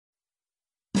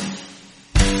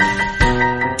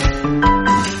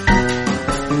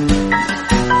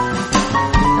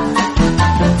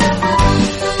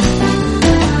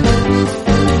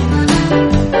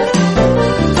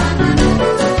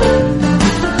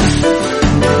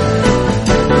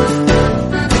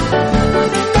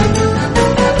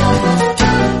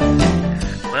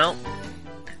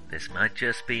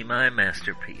Just be my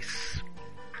masterpiece.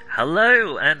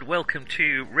 Hello and welcome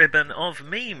to Ribbon of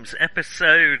Memes,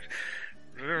 episode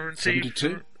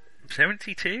 72?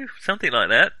 72? Something like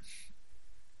that.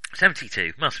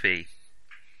 72, must be.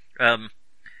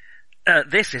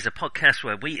 This is a podcast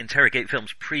where we interrogate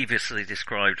films previously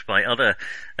described by other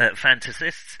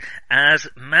fantasists as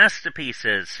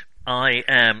masterpieces. I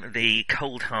am the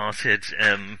cold-hearted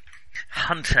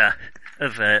hunter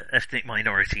of ethnic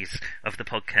minorities of the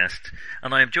podcast,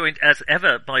 and I am joined as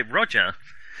ever by Roger,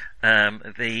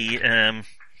 the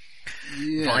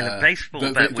violent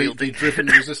baseball bat wielding, the driven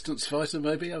resistance fighter.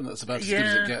 Maybe that's about as good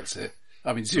as it gets here.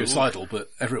 I mean, suicidal, but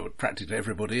practically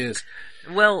everybody is.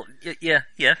 Well, yeah.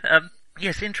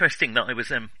 Yes, interesting that I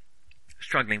was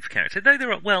struggling for character. Though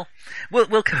there are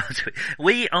we'll come on to it.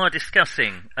 We are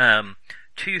discussing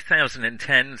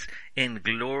 2010's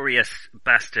Inglourious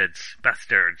Bastards.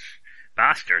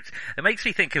 It makes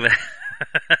me think of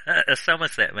a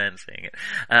Somerset man saying it.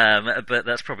 But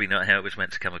that's probably not how it was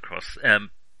meant to come across.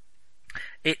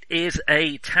 It is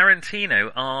a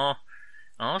Tarantino, our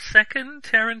second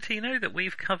Tarantino that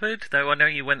we've covered, though I know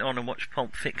you went on and watched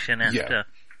Pulp Fiction after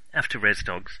Res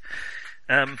Dogs.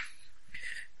 And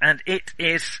it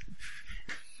is,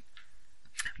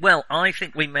 well, I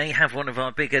think we may have one of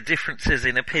our bigger differences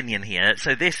in opinion here.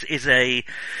 So this is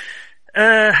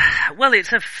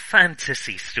it's a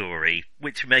fantasy story,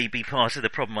 which may be part of the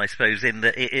problem, I suppose, in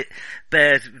that it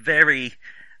bears very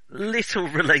little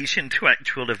relation to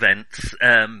actual events.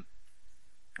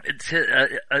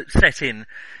 Set in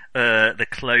the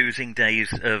closing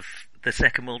days of the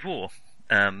Second World War,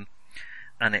 and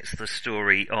it's the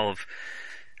story of.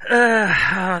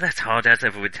 That's hard as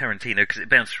ever with Tarantino because it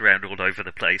bounced around all over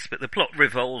the place, but the plot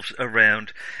revolves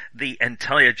around the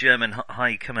entire German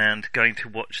high command going to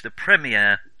watch the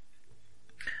premiere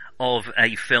of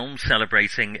a film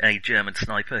celebrating a German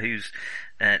sniper who's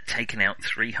taken out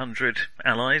 300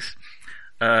 allies,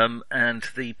 and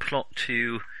the plot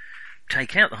to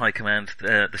take out the high command,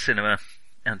 the cinema,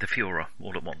 and the Führer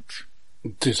all at once.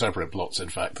 Two separate plots, in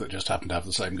fact, that just happen to have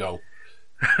the same goal.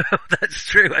 That's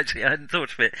true, actually. I hadn't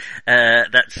thought of it.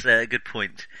 That's a good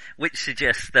point. Which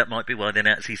suggests that might be why the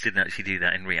Nazis didn't actually do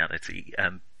that in reality.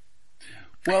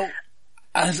 Well,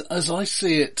 as I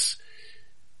see it,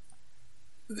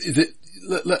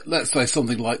 let's say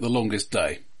something like The Longest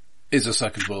Day is a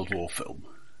Second World War film.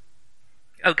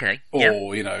 Okay.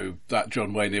 Or, that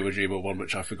John Wayne Iwo one,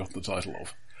 which I've forgotten the title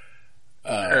of.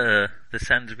 The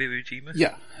Sands of Iwo Jima?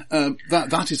 Yeah.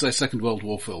 That is a Second World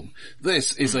War film.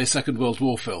 This is a Second World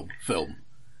War film.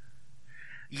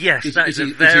 Yes, It is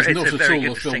not at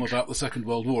all a film about the Second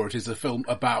World War. It is a film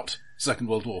about Second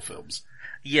World War films.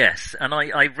 Yes, and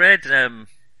I read,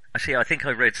 actually I think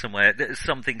I read somewhere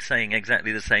something saying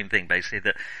exactly the same thing, basically,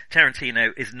 that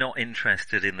Tarantino is not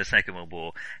interested in the Second World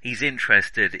War. He's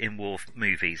interested in war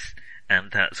movies,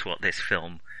 and that's what this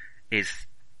film is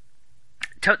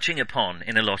touching upon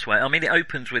in a lot of ways. I mean, it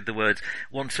opens with the words,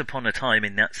 once upon a time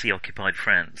in Nazi-occupied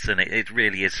France, and it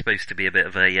really is supposed to be a bit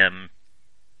of a,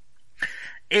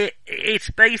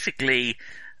 it's basically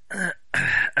a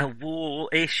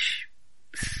war-ish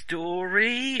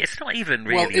story. It's not even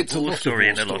really a war story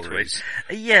in a lot of ways.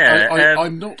 Yeah.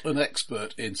 I'm not an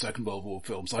expert in Second World War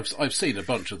films. I've seen a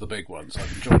bunch of the big ones.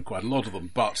 I've enjoyed quite a lot of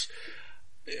them, but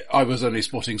I was only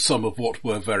spotting some of what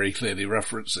were very clearly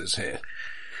references here.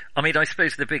 I mean, I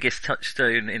suppose the biggest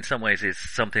touchstone in some ways is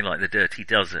something like The Dirty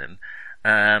Dozen.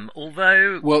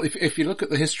 Although... Well, if you look at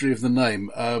the history of the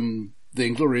name, The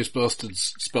Inglourious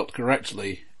Bastards, spelt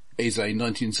correctly, is a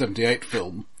 1978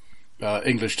 film,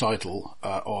 English title,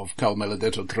 of Cal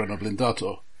Maledetto Treno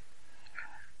Blindato,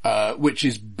 which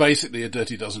is basically a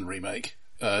Dirty Dozen remake,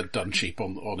 done cheap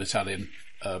on Italian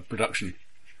production.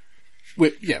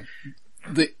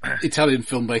 The Italian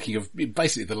filmmaking of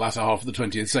basically the latter half of the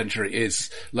 20th century is,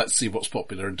 let's see what's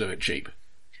popular and do it cheap.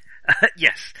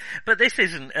 Yes, but this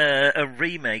isn't a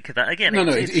remake of that. Again,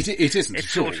 it isn't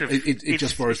at all. It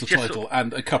just borrows the title,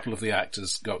 and a couple of the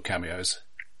actors got cameos.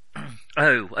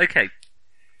 Oh, okay.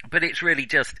 But it's really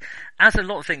just, as a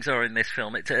lot of things are in this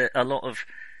film, it's a lot of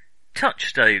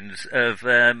touchstones of,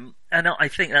 and I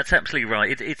think that's absolutely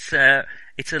right. It's a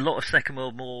lot of Second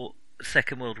World War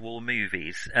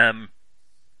movies.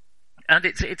 and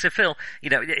it's a film.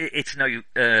 It's no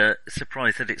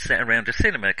surprise that it's set around a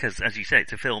cinema because, as you say,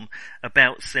 it's a film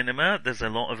about cinema. There's a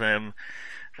lot of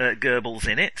Goebbels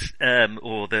in it,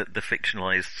 or the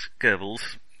fictionalized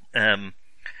Goebbels, and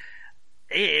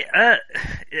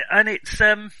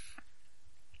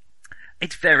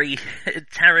it's very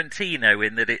Tarantino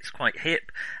in that it's quite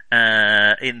hip,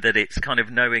 in that it's kind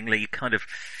of knowingly kind of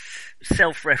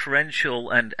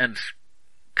self-referential and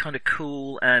kind of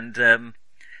cool and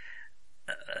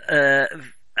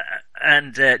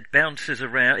bounces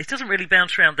around. It doesn't really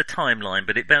bounce around the timeline,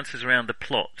 but it bounces around the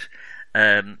plot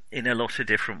in a lot of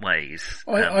different ways.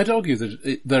 I'd argue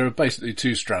that there are basically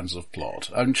two strands of plot.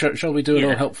 Shall we do an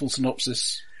unhelpful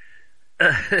synopsis?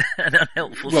 An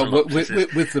unhelpful synopsis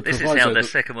with the this proviso is how the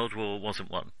Second World War wasn't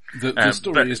won. The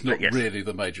story is not really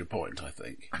the major point, I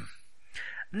think.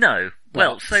 No.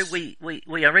 Well, so we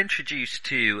are introduced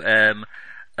to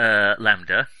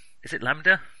Lambda. Is it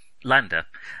Lambda? Lander.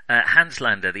 Hans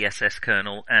Lander, the SS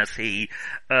colonel, as he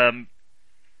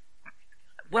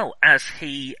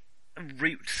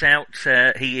roots out,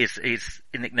 his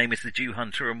nickname is the Jew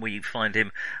Hunter, and we find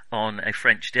him on a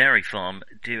French dairy farm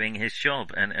doing his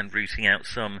job and rooting out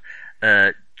some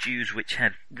Jews which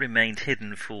had remained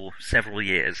hidden for several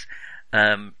years.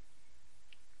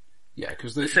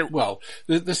 Because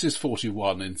this is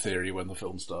 41 in theory when the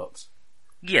film starts.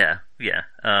 Yeah.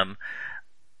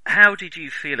 How did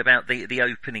you feel about the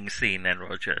opening scene then,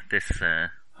 Roger? This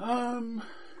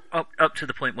up to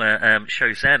the point where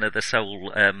Shosanna, the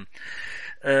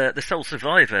sole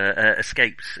survivor,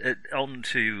 escapes on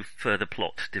to further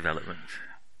plot development.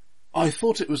 I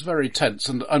thought it was very tense,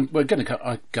 and we're going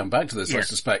to come back to this, I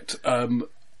suspect.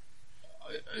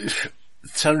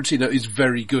 Tarantino is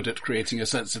very good at creating a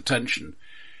sense of tension.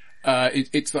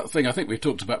 It's that thing I think we've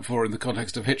talked about before in the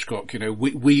context of Hitchcock.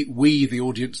 We the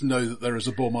audience know that there is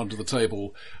a bomb under the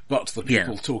table, but the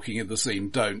people talking in the scene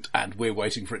don't, and we're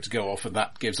waiting for it to go off, and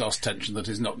that gives us tension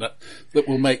that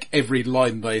will make every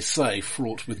line they say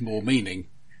fraught with more meaning.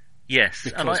 Yes,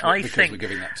 because we're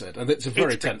giving that to it, and it's a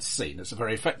very tense scene. It's a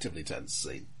very effectively tense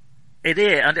scene. It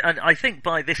is, and I think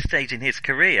by this stage in his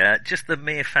career, just the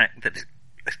mere fact that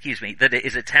it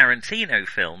is a Tarantino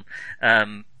film.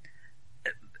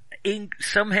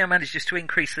 Somehow manages to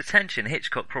increase the tension.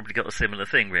 Hitchcock probably got a similar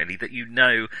thing, really, that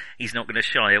he's not going to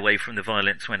shy away from the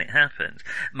violence when it happens.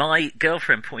 My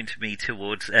girlfriend pointed me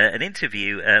towards an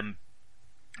interview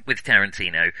with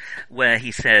Tarantino where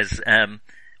he says,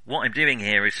 what I'm doing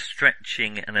here is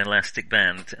stretching an elastic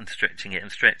band and stretching it,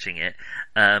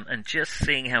 and just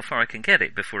seeing how far I can get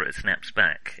it before it snaps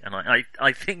back. And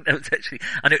I think that was actually,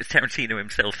 I know it's Tarantino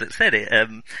himself that said it.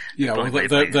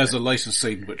 There's a later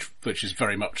scene which is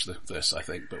very much this, I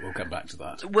think, but we'll come back to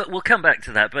that. We'll come back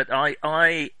to that, but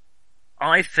I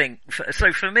think,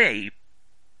 so for me,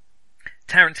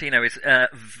 Tarantino is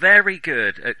very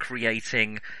good at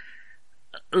creating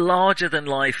larger than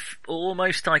life,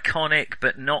 almost iconic,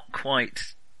 but not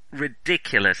quite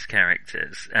ridiculous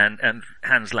characters. And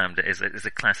Hans Lambda is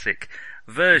a classic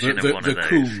version of one of those. The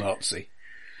cool Nazi.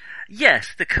 Yes,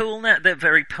 the cool Nazi. They're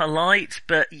very polite,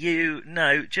 but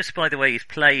just by the way he's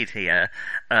played here,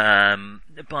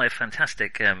 by a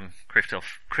fantastic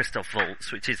Christoph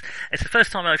Waltz, it's the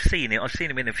first time I've seen it. I've seen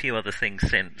him in a few other things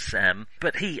since,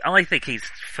 but I think he's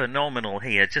phenomenal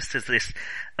here, just as this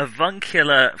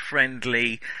avuncular,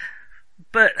 friendly,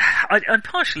 and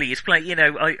partially he's playing,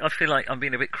 I feel like I'm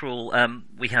being a bit cruel.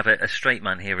 We have a straight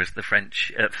man here as the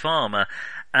French farmer,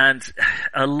 and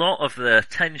a lot of the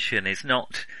tension is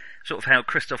not sort of how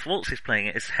Christoph Waltz is playing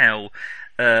it, is how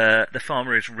the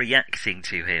farmer is reacting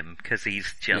to him, because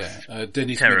he's just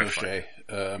Denis terrified.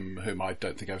 Ménochet, whom I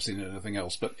don't think I've seen in anything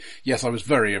else, but yes, I was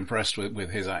very impressed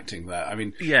with his acting there. I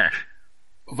mean,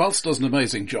 Waltz does an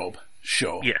amazing job,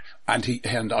 sure,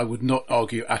 and I would not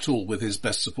argue at all with his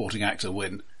Best Supporting Actor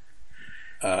win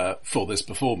for this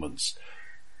performance,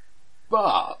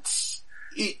 but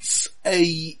it's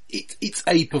a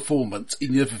performance. You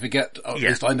never forget, at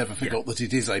least I never forgot that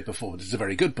it is a performance. It's a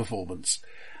very good performance.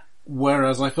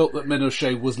 Whereas I felt that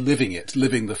Ménochet was living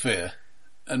the fear.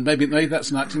 And maybe that's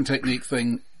an acting technique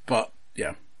thing, but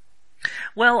yeah.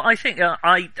 Well, I think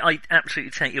I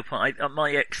absolutely take your point. My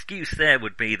excuse there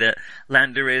would be that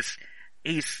Lander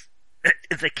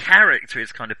the character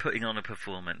is kind of putting on a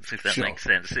performance, if that makes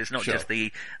sense. It's not just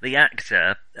the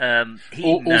actor.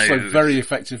 Also very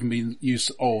effective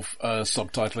use of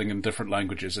subtitling in different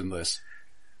languages in this.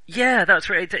 Yeah, that's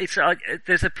right.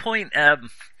 There's a point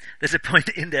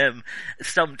in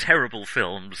some terrible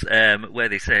films where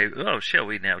they say, "Oh, shall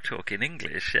we now talk in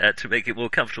English to make it more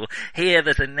comfortable?" Here,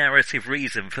 there's a narrative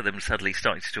reason for them suddenly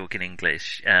starting to talk in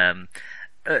English.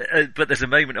 but there's a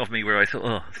moment of me where I thought,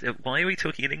 oh, why are we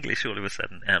talking in English all of a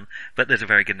sudden? But there's a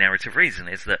very good narrative reason,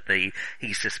 is that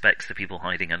he suspects the people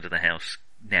hiding under the house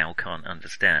now can't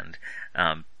understand.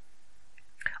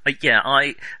 Again,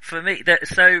 I'm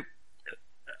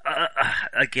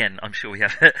sure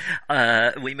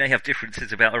we may have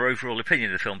differences about our overall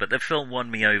opinion of the film, but the film won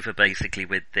me over basically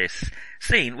with this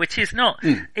scene, which is not,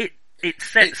 it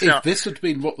sets up... If this had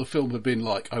been what the film had been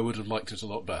like, I would have liked it a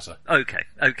lot better. Okay,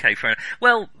 fair enough.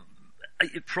 Well,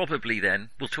 probably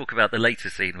then, we'll talk about the later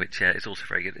scene, which is also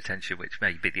very good attention, which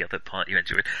may be the other part you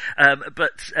enjoyed. I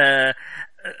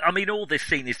mean, all this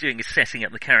scene is doing is setting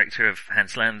up the character of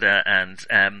Hans Lander and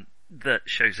that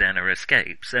Shosanna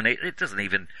escapes, and it doesn't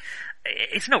even...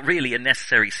 It's not really a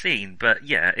necessary scene, but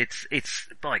yeah, it's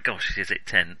by gosh, is it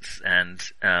tense, and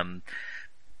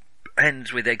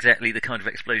ends with exactly the kind of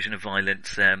explosion of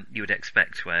violence you would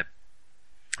expect, where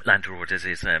Lander orders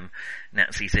his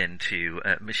Nazis in to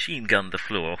machine gun the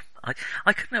floor.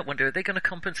 I could not wonder, are they going to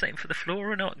compensate him for the floor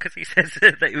or not? Because he says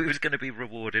that he was going to be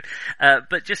rewarded.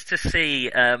 But just to see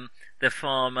the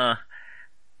farmer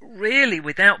really,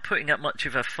 without putting up much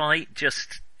of a fight,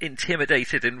 just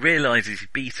intimidated and realises he's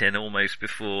beaten almost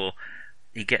before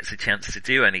he gets a chance to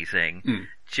do anything.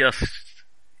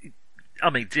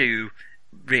 Do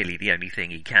really the only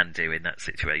thing he can do in that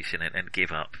situation and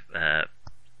give up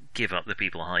the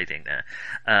people hiding there.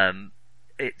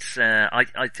 It's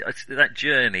that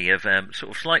journey of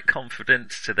sort of slight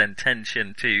confidence to then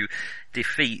tension to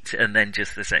defeat and then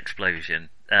just this explosion.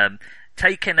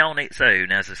 Taken on its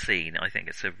own as a scene, I think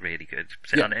it's a really good.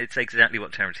 Yeah. It's exactly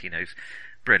what Tarantino's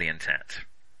brilliant at.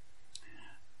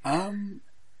 And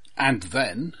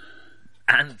then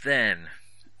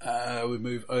we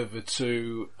move over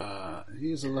to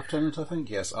he's a lieutenant, I think.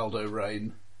 Yes, Aldo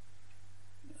Raine.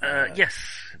 Yes,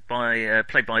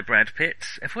 played by Brad Pitt.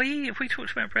 Have we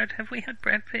talked about Brad? Have we had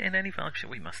Brad Pitt in any? I'm sure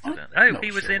we must have done.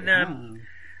 He was in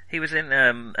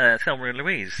Thelma and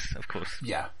Louise, of course.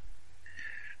 Yeah.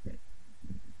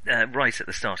 Right at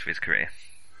the start of his career.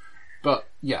 But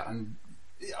yeah, and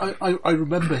I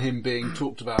remember him being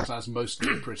talked about as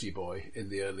mostly a pretty boy in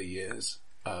the early years.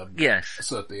 Yes,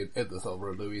 certainly in the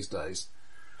Thelma and Louise days.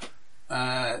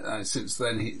 And since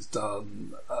then, he's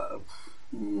done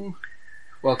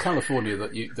California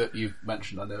that you've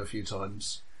mentioned, I know, a few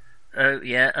times.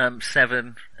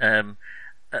 Seven,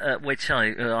 which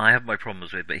I have my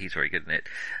problems with, but he's very good in it.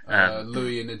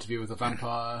 Louis in Interview with a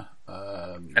Vampire.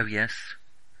 Yes.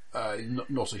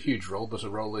 Not a huge role, but a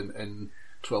role in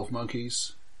 12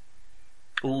 Monkeys.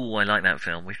 Oh, I like that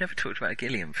film. We've never talked about a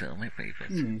Gilliam film, have we? But...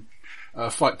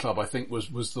 Fight Club, I think,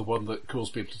 was the one that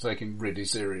caused people to take him really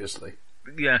seriously.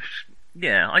 Yes.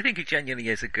 Yeah, I think he genuinely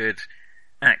is a good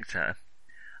actor.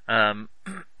 I'm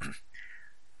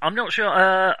not sure,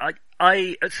 I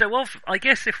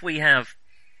guess if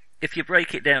you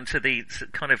break it down to the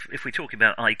kind of, if we're talking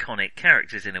about iconic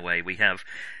characters in a way, we have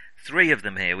three of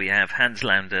them here. We have Hans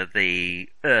Lander, the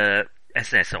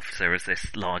SS officer, as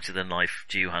this larger-than-life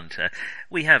Jew hunter.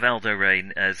 We have Aldo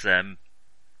Raine as the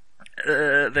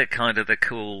kind of the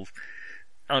cool,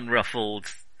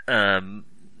 unruffled,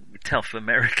 tough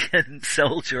American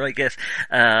soldier, I guess.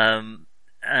 And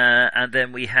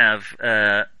then we have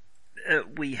oh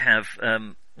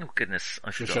goodness,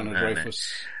 I forgot Shoshana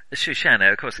Dreyfus.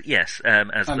 Shoshana, of course, yes,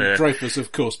 as and the... Dreyfus,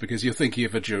 of course, because you're thinking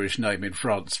of a Jewish name in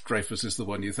France. Dreyfus is the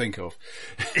one you think of.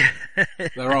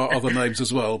 There are other names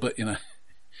as well, but you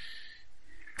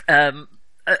know.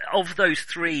 Of those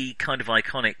three kind of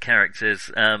iconic characters,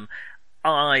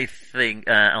 I think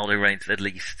Aldo Raine's the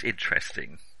least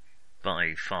interesting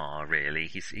by far, really.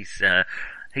 He's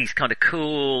kind of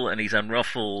cool and he's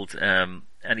unruffled,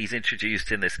 and he's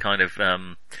introduced in this kind of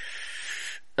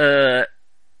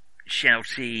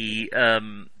shouty,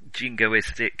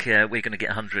 jingoistic, we're going to get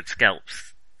 100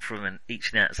 scalps from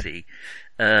each Nazi.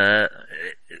 So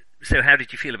how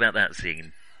did you feel about that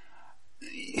scene?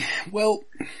 Well,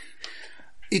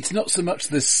 it's not so much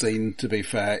this scene, to be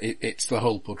fair. It's the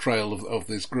whole portrayal of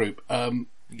this group.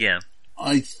 Yeah.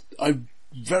 I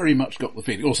very much got the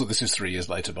feeling. Also, this is 3 years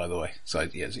later, by the way. So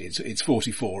yes, it's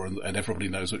 44, and everybody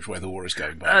knows which way the war is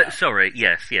going. By now. Sorry,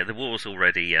 yes, yeah, the war's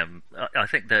already. I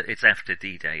think that it's after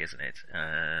D-Day, isn't it?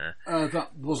 That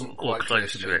wasn't quite clear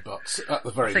to me, but at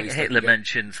the very least, Hitler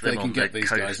mentions them. They can get these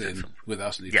guys in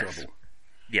without any trouble.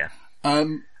 Yeah.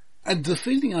 And the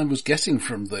feeling I was getting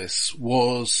from this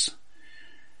was,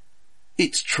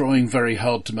 it's trying very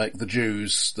hard to make the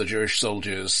Jews, the Jewish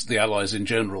soldiers, the Allies in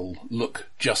general,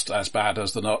 look just as bad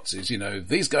as the Nazis. You know,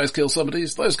 these guys kill somebody,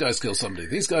 those guys kill somebody,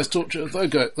 these guys torture,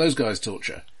 those guys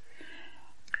torture.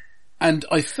 And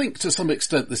I think to some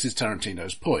extent this is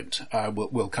Tarantino's point.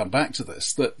 We'll come back to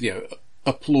this, that,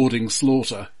 applauding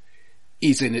slaughter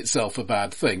is in itself a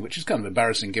bad thing, which is kind of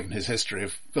embarrassing given his history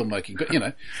of filmmaking.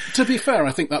 But, to be fair,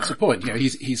 I think that's the point.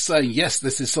 He's saying, yes,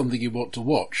 this is something you want to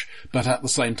watch, but at the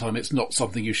same time, it's not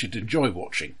something you should enjoy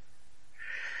watching.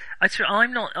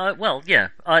 I'm not,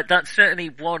 that's certainly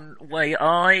one way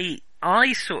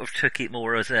I sort of took it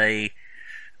more as a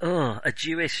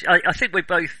Jewish, I think we're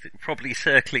both probably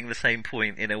circling the same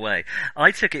point in a way.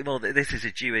 I took it more that this is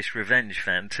a Jewish revenge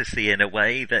fantasy in a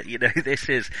way that,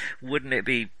 wouldn't it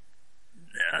be,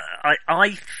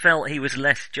 I felt he was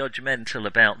less judgmental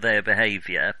about their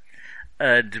behaviour,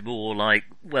 and more like,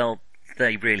 well,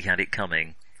 they really had it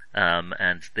coming,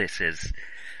 and this is,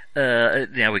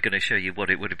 now we're going to show you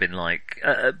what it would have been like.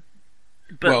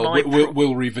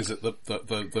 We'll revisit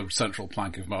the central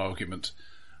plank of my argument.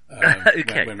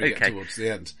 When we get towards the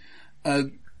end.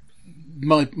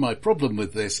 My problem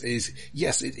with this is,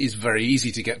 yes, it is very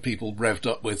easy to get people revved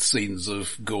up with scenes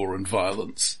of gore and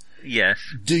violence. Yes.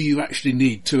 Do you actually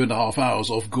need 2.5 hours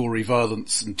of gory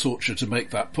violence and torture to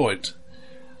make that point?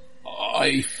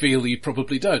 I feel you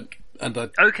probably don't.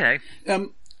 Okay.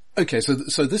 Okay, so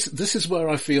this is where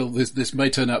I feel this may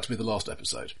turn out to be the last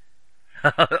episode.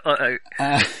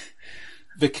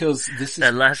 Because this is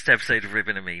the last episode of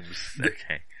Ribbon and Memes.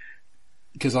 Okay.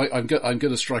 Because I'm going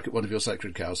to strike at one of your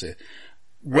sacred cows here.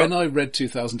 When I read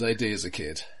 2000 AD as a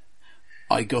kid,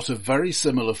 I got a very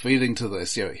similar feeling to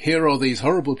this. Here are these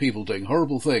horrible people doing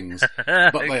horrible things,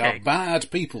 but they are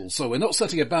bad people. So we're not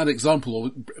setting a bad example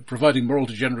or providing moral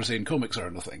degeneracy in comics or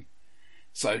anything.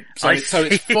 So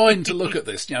it's fine to look at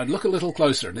this. Look a little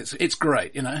closer, and it's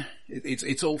great.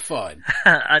 It's all fine.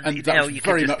 And that's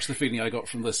very much the feeling I got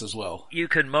from this as well. You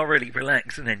can morally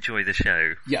relax and enjoy the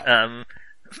show. Yeah.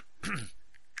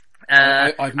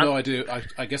 I've no idea.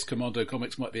 I guess Commando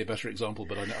comics might be a better example,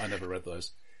 but I never read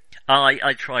those.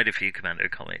 I tried a few Commando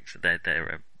comics.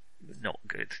 They're not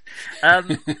good.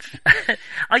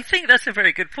 I think that's a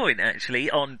very good point,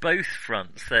 actually, on both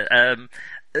fronts. That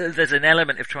there's an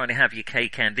element of trying to have your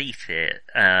cake and eat it,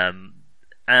 and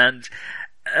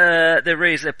there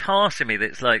is a part of me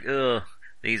that's like,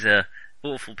 these are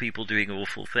awful people doing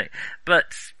awful things,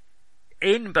 but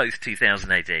in both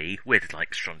 2000 AD, with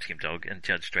like Strontium Dog and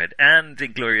Judge Dredd and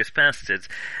Inglourious Bastards,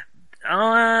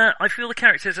 I feel the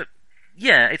characters are,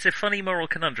 it's a funny moral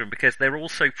conundrum because they're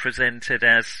also presented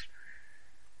as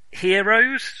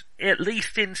heroes, at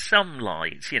least in some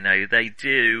light.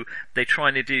 They're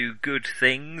trying to do good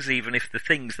things, even if the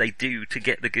things they do to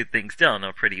get the good things done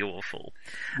are pretty awful.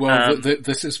 Well,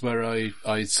 this is where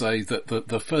I say that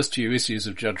the first few issues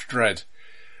of Judge Dredd,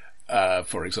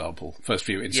 for example, first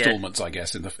few installments, I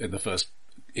guess, in the first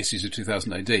issues of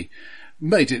 2000 AD,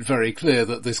 made it very clear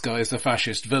that this guy is the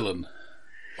fascist villain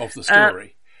of the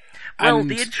story.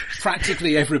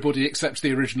 Practically everybody except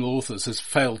the original authors has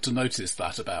failed to notice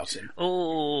that about him.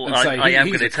 I am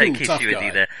going to take issue with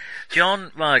you there.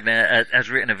 John Wagner has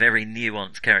written a very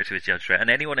nuanced character with Judge Dredd, and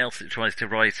anyone else that tries to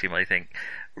write him, I think,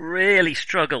 really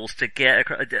struggles to get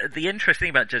across. The interesting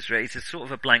thing about Judge Dredd is it's sort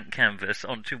of a blank canvas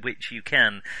onto which you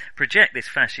can project this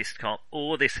fascist cop,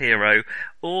 or this hero,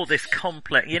 or this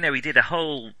complex. He did a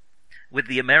whole, with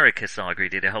the America saga, he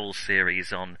did a whole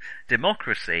series on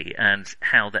democracy and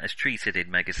how that is treated in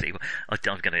Megacy.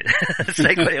 I'm going to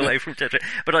segue away from Judge Dredd,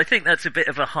 but I think that's a bit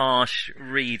of a harsh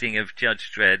reading of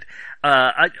Judge Dredd.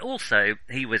 Also,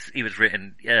 he was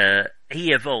written,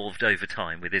 he evolved over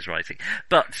time with his writing,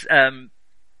 but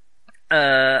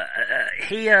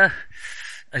here,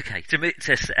 okay, to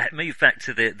move back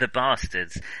to the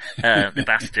bastards,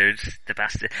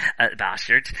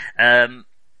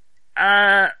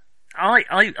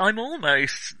 I'm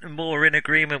almost more in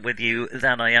agreement with you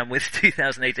than I am with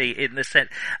 2000 AD in the sense,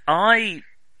 I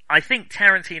think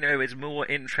Tarantino is more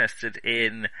interested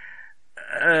in,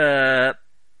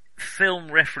 film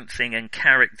referencing and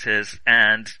characters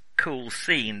and cool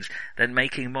scenes than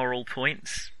making moral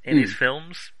points in his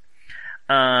films.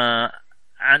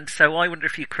 And so I wonder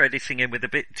if you're crediting him with a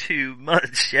bit too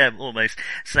much, almost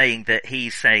saying that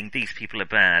he's saying these people are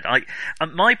bad.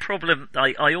 My problem,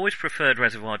 I always preferred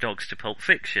Reservoir Dogs to Pulp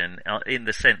Fiction, in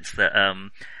the sense that,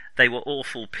 they were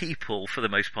awful people for the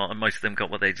most part, and most of them got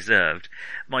what they deserved.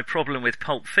 My problem with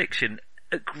Pulp Fiction,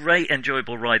 a great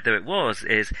enjoyable ride though it was,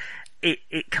 is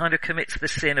it kind of commits the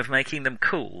sin of making them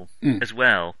cool as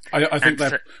well. I think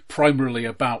they're primarily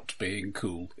about being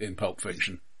cool in Pulp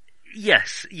Fiction.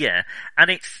 Yes, yeah,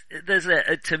 and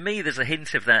to me there's a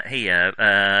hint of that here,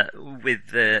 with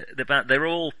they're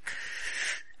all,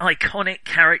 iconic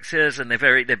characters, and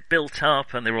they're built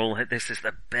up, and they're all, this is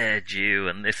the Bear Jew,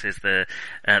 and this is the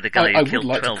guy who killed 12 guest. I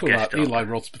would like to call out Eli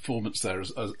Roth's performance there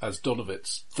as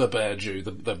Donovitz, the Bear Jew,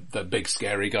 the big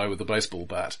scary guy with the baseball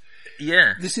bat.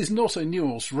 Yeah. This is not a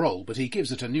nuanced role, but he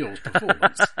gives it a nuanced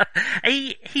performance.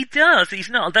 He does. He's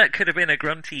not, that could have been a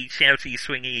grunty, shouty,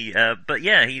 swingy, but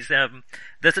yeah,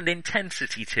 there's an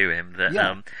intensity to him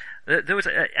that, there was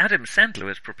Adam Sandler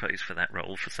was proposed for that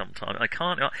role for some time. I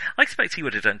expect he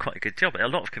would have done quite a good job. A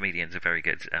lot of comedians are very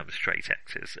good straight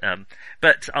actors,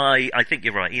 but I think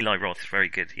you're right. Eli Roth's very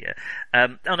good here,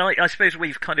 and I suppose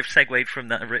we've kind of segued from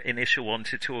that initial one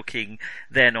to talking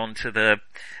then onto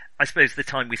I suppose the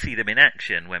time we see them in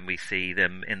action, when we see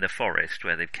them in the forest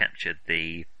where they've captured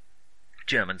the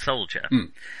German soldier.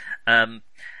 I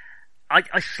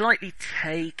slightly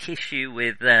take issue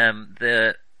with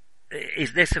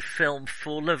is this a film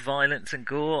full of violence and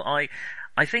gore? I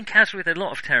think, as with a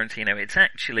lot of Tarantino, it's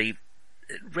actually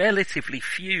relatively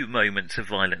few moments of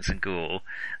violence and gore.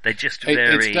 They're just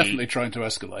very... It's definitely trying to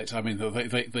escalate. I mean,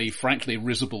 the frankly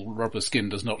risible rubber skin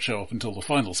does not show up until the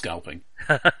final scalping.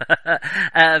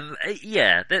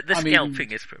 Yeah, the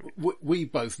scalping is... We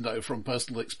both know from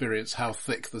personal experience how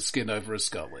thick the skin over a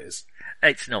skull is.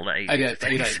 It's not that easy. It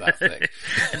ain't that thick.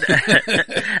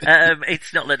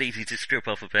 It's not that easy to strip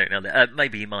off a bone.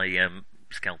 Maybe my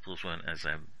scalpels weren't as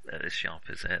sharp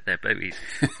as their bowies.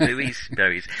 Bowies.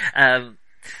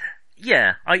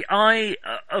 Yeah, I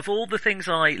of all the things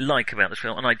I like about this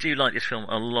film, and I do like this film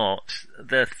a lot,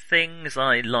 the things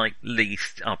I like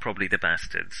least are probably the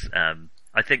bastards.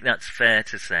 I think that's fair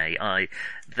to say. I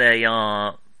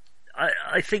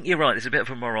think you're right. There's a bit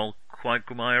of a moral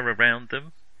quagmire around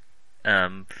them.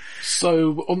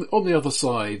 So on the other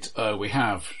side, we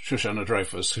have Shoshana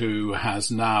Dreyfus, who has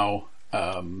now,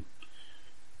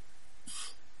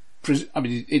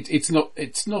 it's not,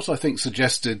 I think,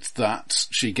 suggested that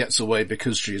she gets away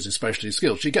because she is especially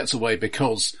skilled. She gets away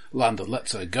because Landa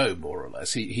lets her go, more or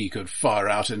less. He could fire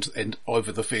out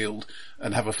over the field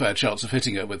and have a fair chance of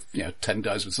hitting her with, 10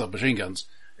 guys with submachine guns.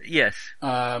 Yes.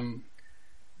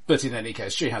 But in any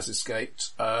case, she has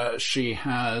escaped. She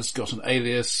has got an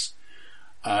alias.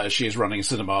 She is running a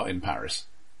cinema in Paris.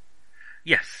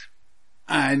 Yes.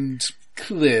 And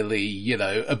clearly,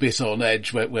 a bit on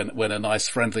edge when a nice,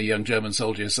 friendly young German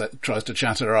soldier tries to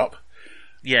chat her up.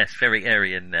 Yes, very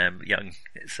Aryan young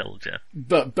soldier.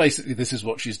 But basically, this is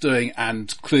what she's doing,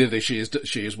 and clearly she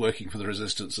is working for the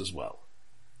resistance as well.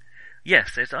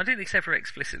 Yes, I don't think it's ever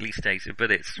explicitly stated,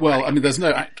 but it's... Well, there's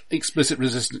no explicit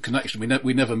resistant connection.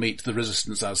 We never meet the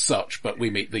resistance as such, but we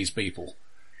meet these people.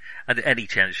 And any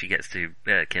chance she gets to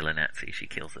kill a Nazi, she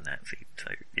kills a Nazi.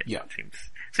 So, yeah. It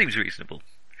seems reasonable.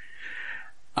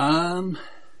 And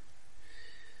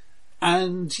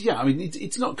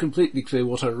it's not completely clear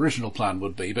what her original plan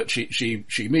would be, but she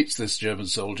meets this German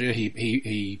soldier.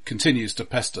 He continues to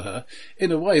pester her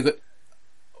in a way that,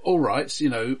 all right,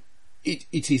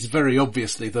 it is very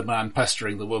obviously the man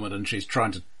pestering the woman, and she's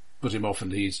trying to put him off,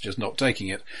 and he's just not taking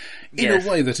it. In a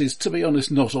way that is, to be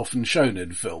honest, not often shown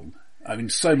in film.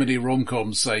 So many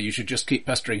rom-coms say you should just keep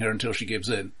pestering her until she gives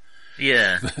in.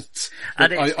 Yeah.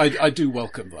 I do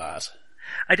welcome that.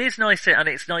 It is nice, and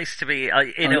it's nice to be,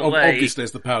 in a way... Obviously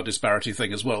there's the power disparity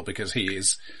thing as well, because he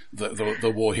is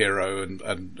the war hero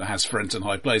and has friends in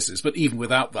high places, but even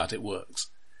without that it works.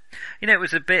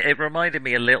 It reminded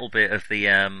me a little bit of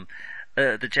the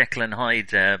Jekyll and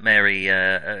Hyde, Mary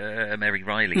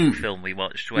Riley film we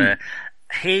watched, where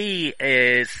he's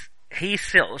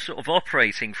sort of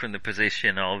operating from the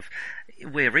position of,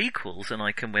 we're equals and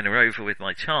I can win her over with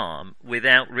my charm,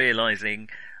 without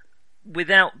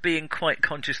being quite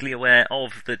consciously aware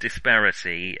of the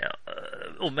disparity,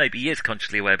 or maybe he is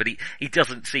consciously aware, but he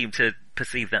doesn't seem to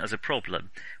perceive that as a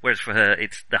problem. Whereas for her,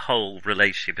 it's the whole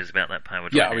relationship is about that power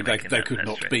dynamic. There could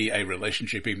not be a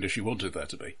relationship even if she wanted there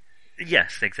to be.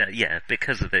 Yes, exactly. Yeah,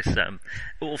 because of this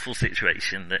awful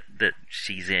situation that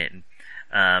she's in.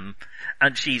 And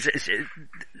she's,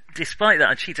 despite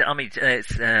that,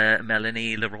 it's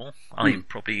Melanie Laurent. I'm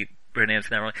probably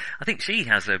pronouncing that right. I think she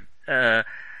has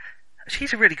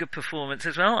she's a really good performance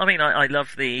as well. I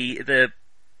love the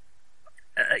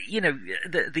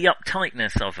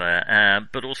uptightness of her,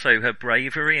 but also her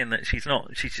bravery, and that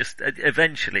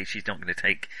eventually she's not going to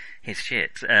take his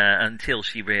shit, until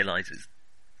she realizes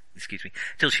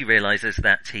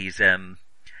that he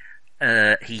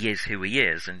is who he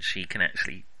is, and she can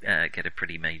actually get a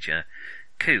pretty major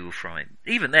coup from him.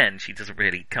 Even then, she doesn't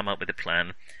really come up with a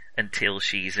plan until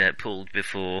she's pulled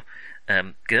before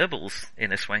Goebbels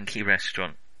in a swanky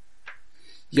restaurant.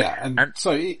 Yeah, and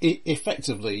so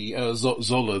effectively,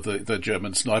 Zoller, the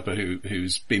German sniper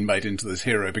who's been made into this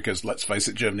hero because, let's face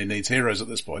it, Germany needs heroes at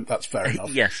this point. That's fair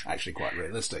enough. Yes. Actually quite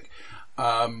realistic.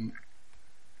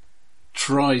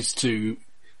 Tries to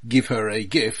give her a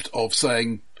gift of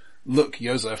saying, look,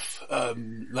 Josef,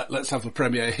 let's have the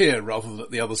premiere here rather than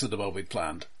at the other cinema we'd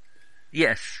planned.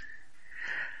 Yes.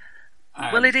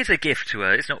 Well, it is a gift to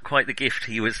her. It's not quite the gift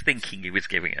he was thinking he was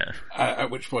giving her. At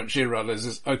which point she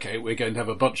realises, okay, we're going to have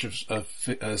a bunch of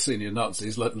senior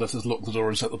Nazis. Let us lock the door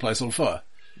and set the place on fire.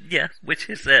 Yeah, which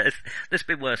is there's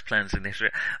been worse plans in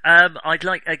history. I'd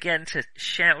like again to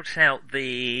shout out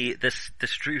the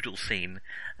strudel scene.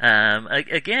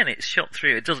 Again, it's shot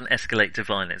through. It doesn't escalate to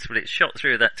violence, but it's shot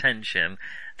through that tension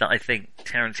that I think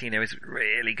Tarantino is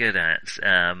really good at.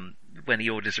 When he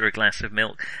orders her a glass of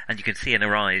milk, and you can see in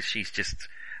her eyes, she's just,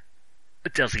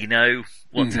 does he know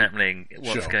what's happening,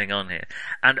 what's going on here?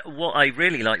 And what I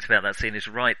really liked about that scene is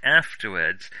right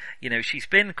afterwards, she's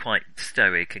been quite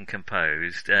stoic and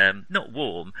composed, not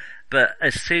warm, but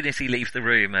as soon as he leaves the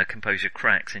room, her composure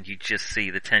cracks and you just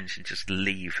see the tension just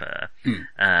leave her.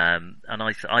 And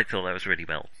I thought that was really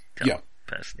well done,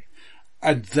 personally.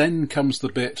 And then comes the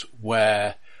bit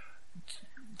where,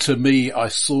 to me, I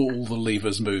saw all the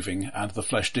levers moving, and the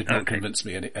flesh did not convince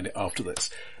me any after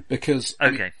this. Because,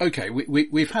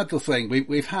 we've had the thing,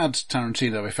 we've had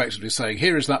Tarantino effectively saying,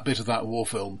 here is that bit of that war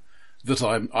film that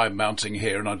I'm mounting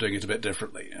here, and I'm doing it a bit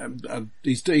differently. And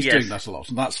he's doing that a lot,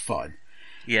 and that's fine.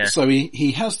 Yeah. So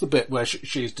he has the bit where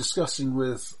she's discussing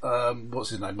with,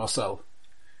 what's his name, Marcel?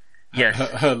 Yes.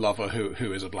 Her lover,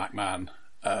 who is a black man.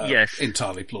 Yes.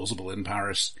 Entirely plausible in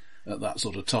Paris at that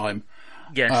sort of time.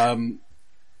 Yes.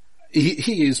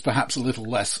 He is perhaps a little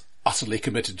less utterly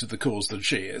committed to the cause than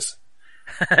she is.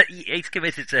 He's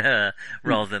committed to her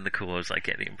rather than the cause, I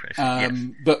get the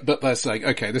impression. But they're saying,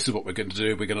 okay, this is what we're going to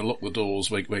do. We're going to lock the doors.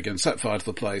 We're going to set fire to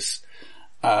the place.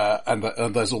 And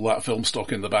there's all that film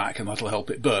stock in the back, and that'll help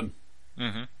it burn.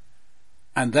 Mm-hmm.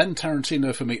 And then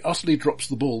Tarantino, for me, utterly drops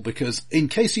the ball because in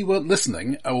case you weren't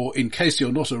listening, or in case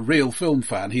you're not a real film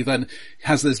fan, he then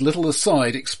has this little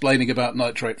aside explaining about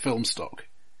nitrate film stock.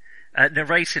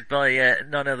 Narrated by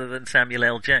none other than Samuel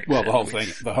L. Jackson. Well,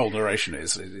 the whole narration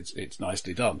it's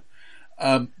nicely done.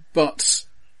 But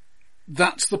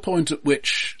that's the point at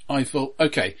which I thought,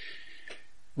 okay,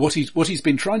 what he's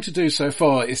been trying to do so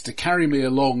far is to carry me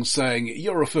along saying,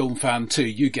 you're a film fan too,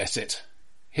 you get it.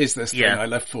 Here's this thing I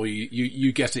left for you,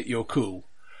 you get it, you're cool.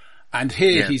 And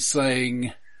here he's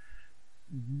saying,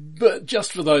 but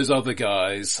just for those other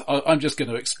guys, I'm just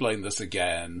going to explain this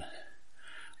again.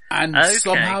 And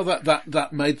somehow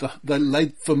that made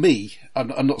laid for me,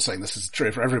 I'm not saying this is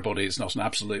true for everybody, it's not an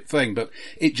absolute thing, but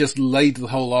it just laid the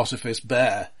whole artifice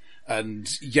bare. And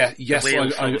I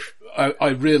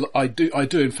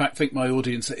do in fact think my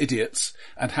audience are idiots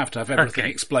and have to have everything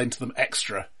explained to them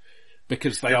extra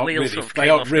because they aren't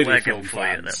really film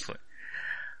fans.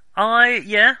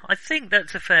 I think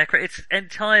that's a fair critique. It's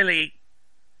entirely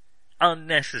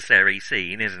unnecessary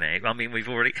scene, isn't it? I mean, we've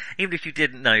already, even if you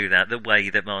didn't know that, the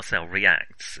way that Marcel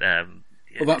reacts. Well,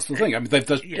 that's the thing. I mean, they've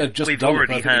just done a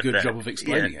perfectly good job of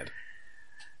explaining it.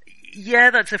 Yeah,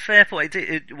 that's a fair point.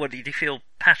 What, did you feel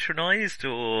patronised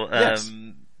or? Yes.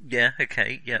 Yeah.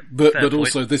 Okay. Yeah. But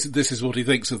also, this is what he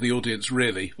thinks of the audience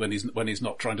really when he's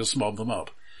not trying to smob them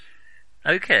up.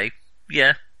 Okay.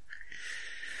 Yeah.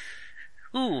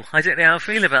 Ooh, I don't know how I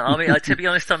feel about it. I mean, to be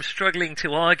honest, I'm struggling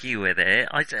to argue with it.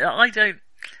 I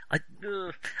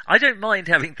don't mind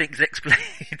having things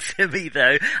explained to me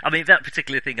though. I mean, that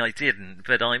particular thing I didn't,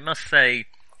 but I must say,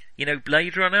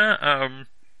 Blade Runner,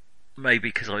 maybe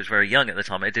because I was very young at the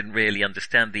time, I didn't really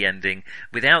understand the ending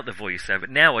without the voiceover.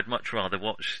 Now I'd much rather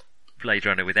watch Blade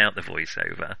Runner without the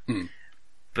voiceover. Mm.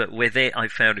 But with it, I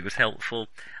found it was helpful.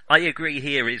 I agree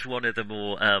here is one of the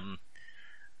more,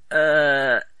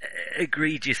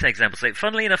 egregious examples. So,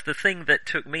 funnily enough, the thing that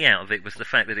took me out of it was the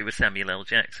fact that it was Samuel L.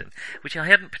 Jackson, which I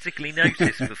hadn't particularly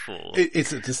noticed before.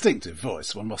 It's a distinctive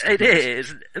voice, one must admit. It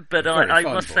is, but I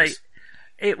must say,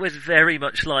 it was very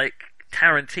much like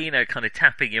Tarantino kind of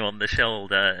tapping you on the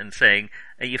shoulder and saying,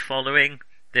 are you following?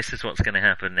 This is what's going to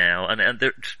happen now. And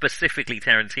specifically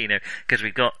Tarantino, because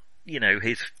we've got,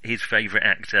 his favourite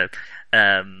actor,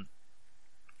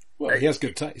 well, he has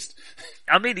good taste.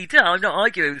 I mean, he does. I'm not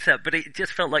arguing with that, but it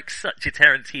just felt like such a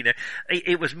Tarantino.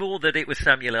 It was more that it was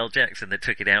Samuel L. Jackson that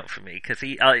took it out for me, because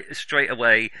straight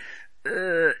away,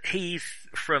 he's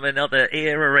from another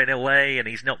era in a way, and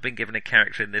he's not been given a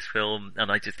character in this film,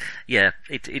 and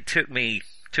it took me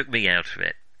out of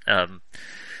it.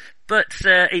 But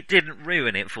it didn't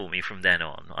ruin it for me from then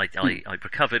on. I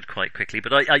recovered quite quickly,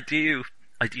 but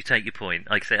I I do take your point.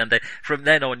 Like I say, and from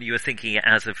then on, you were thinking it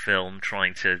as a film,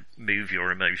 trying to move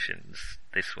your emotions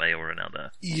this way or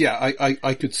another. Yeah,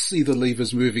 I could see the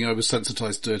levers moving. I was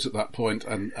sensitized to it at that point,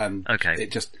 and okay.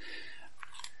 It just...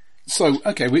 So,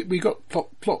 okay, we got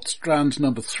plot strand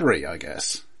number 3, I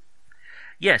guess.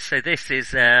 Yes, so this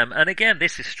is, and again,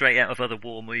 this is straight out of other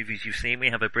war movies you've seen.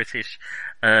 We have a British,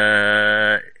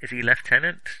 is he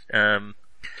Lieutenant?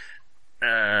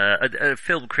 A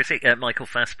film critic, Michael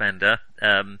Fassbender,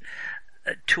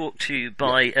 talked to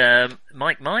by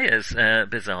Mike Myers,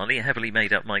 bizarrely, a heavily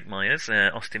made up Mike Myers,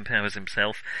 Austin Powers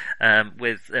himself,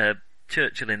 with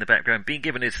Churchill in the background, being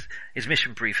given his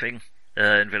mission briefing.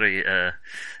 In very,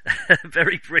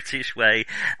 very British way.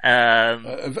 A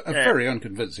very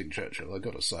unconvincing Churchill, I've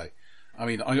got to say. I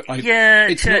mean,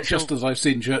 it's Churchill... not just that I've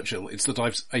seen Churchill, it's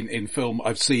that in film,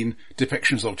 I've seen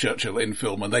depictions of Churchill in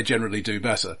film, and they generally do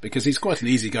better, because he's quite an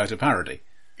easy guy to parody.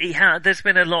 There's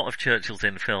been a lot of Churchills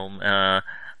in film, a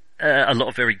lot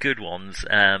of very good ones.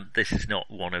 This is not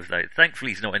one of those.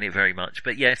 Thankfully he's not in it very much,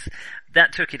 but yes,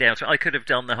 that took it out. I could have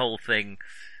done the whole thing.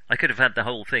 I could have had the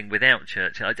whole thing without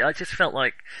Churchill. I just felt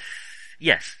like,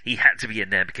 yes, he had to be in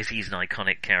there because he's an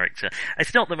iconic character.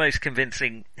 It's not the most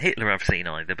convincing Hitler I've seen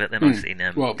either, but then I've seen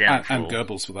Downfall. And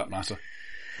Goebbels for that matter.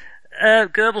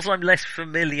 Goebbels I'm less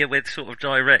familiar with sort of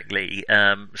directly,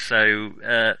 I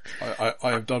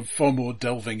have done far more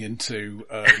delving into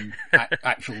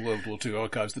actual World War II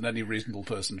archives than any reasonable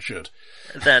person should.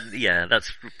 Then, yeah,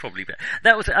 that's probably better.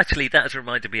 That has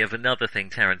reminded me of another thing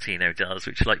Tarantino does,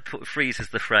 which freezes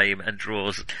the frame and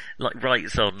draws,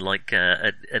 writes on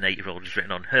an 8-year-old has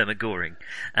written on Hermann Göring,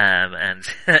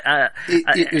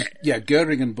 it was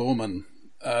Göring and Bormann.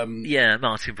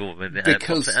 Martin Bormann.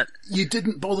 Because you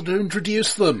didn't bother to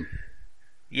introduce them.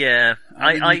 Yeah.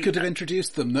 You could have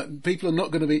introduced them. People are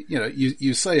not going to be,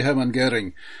 you say Hermann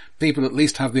Göring, people at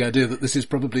least have the idea that this is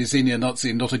probably a senior Nazi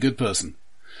and not a good person.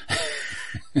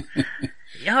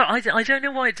 Yeah, I don't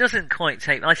know why it doesn't quite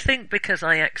take. I think because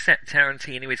I accept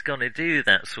Tarantino is going to do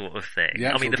that sort of thing. The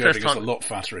actual Göring was a lot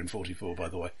fatter in 44, by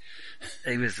the way.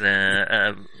 He was,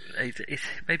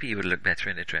 maybe he would look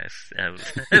better in a dress.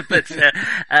 But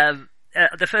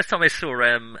the first time I saw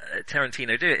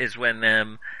Tarantino do it is when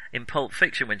in Pulp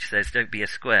Fiction, when she says "Don't be a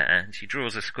square," and she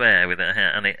draws a square with her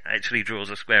hand, and it actually draws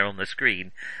a square on the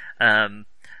screen. And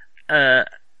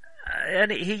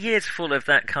he is full of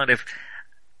that kind of.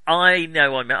 And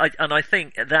I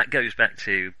think that goes back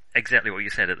to exactly what you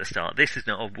said at the start. This is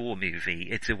not a war movie;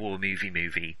 it's a war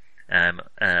movie.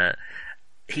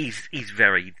 He's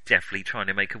very deftly trying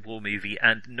to make a war movie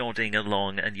and nodding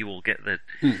along, and you all get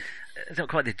it's not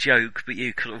quite the joke, but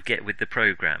you kind of get with the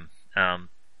program.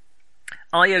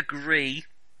 I agree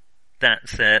that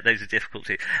those are difficult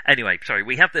too. Anyway, sorry,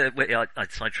 we have I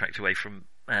sidetracked away from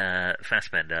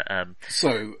Fassbender.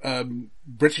 So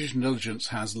British intelligence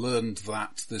has learned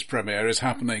that this premiere is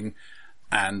happening,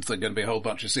 and there are going to be a whole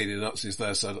bunch of senior Nazis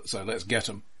there. So let's get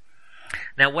them.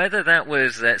 Now, whether that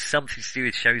was something to do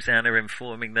with Shosanna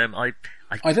informing them, I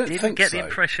didn't get the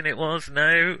impression it was.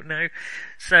 No.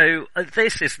 So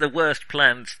this is the worst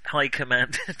planned high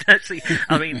command. Actually,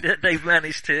 I mean, they've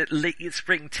managed to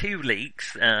spring 2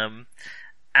 leaks, and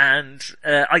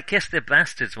I guess the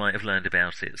bastards might have learned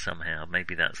about it somehow.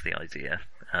 Maybe that's the idea.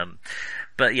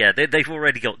 But yeah, they've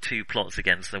already got 2 plots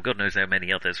against them. God knows how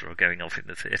many others are going off in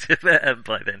the theatre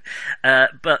by then.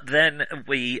 But then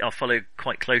we are followed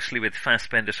quite closely with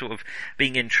Fassbender sort of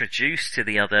being introduced to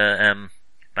the other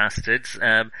bastards.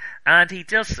 And he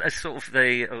does a sort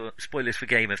of spoilers for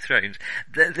Game of Thrones,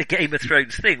 the Game of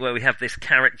Thrones thing where we have this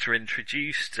character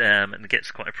introduced, and gets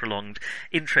quite a prolonged,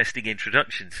 interesting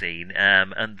introduction scene,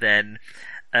 and then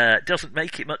doesn't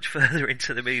make it much further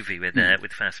into the movie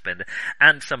with Fassbender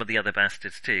and some of the other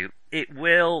bastards too. It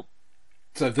will.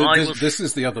 So this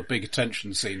is the other big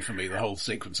tension scene for me. The whole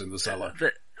sequence in the cellar.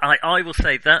 I will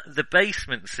say that the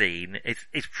basement scene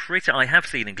is pretty. I have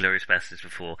seen Inglourious Basterds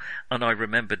before, and I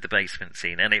remembered the basement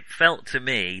scene, and it felt to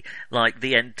me like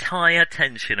the entire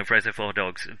tension of Reservoir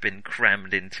Dogs had been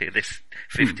crammed into this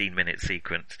 15-minute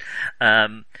sequence,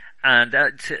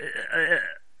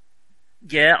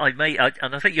 Yeah,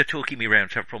 and I think you're talking me around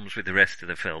to have problems with the rest of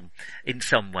the film in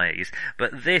some ways,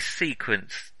 but this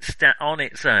sequence, on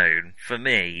its own, for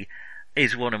me,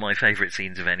 is one of my favourite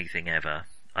scenes of anything ever.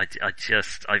 I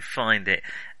find it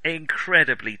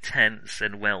incredibly tense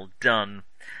and well done.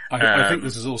 I think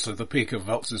this is also the peak of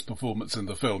Waltz's performance in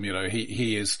the film.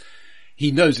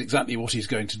 He knows exactly what he's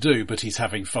going to do, but he's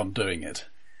having fun doing it.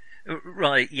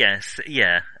 Right, yes,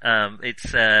 yeah.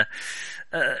 It's, the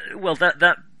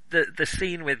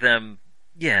scene with,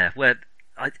 where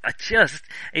I just,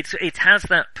 it has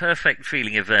that perfect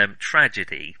feeling of,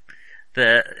 tragedy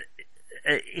that,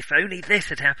 if only this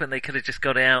had happened, they could have just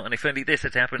got out, and if only this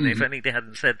had happened, if only they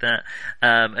hadn't said that,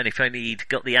 and if only he'd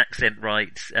got the accent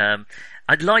right.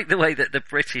 I like the way that the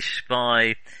British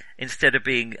spy, instead of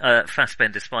being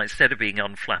Fassbender's spy, instead of being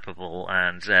unflappable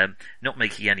and not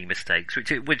making any mistakes,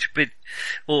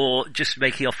 or just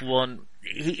making off one,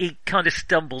 he kind of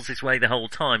stumbles his way the whole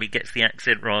time. He gets the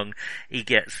accent wrong. He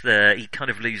kind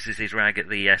of loses his rag at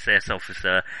the SS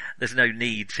officer. There's no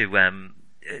need to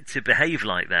behave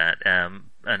like that,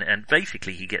 and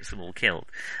basically he gets them all killed.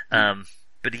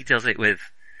 But he does it with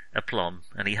aplomb,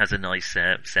 and he has a nice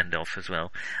send-off as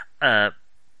well.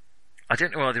 I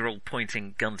don't know why they're all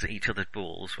pointing guns at each other's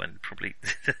balls when probably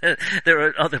there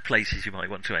are other places you might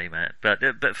want to aim at.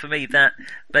 But for me, that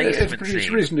basement scene... It's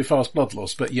reasonably fast blood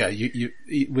loss, but yeah, you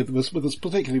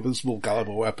particularly with a small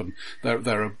caliber weapon,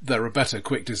 there are better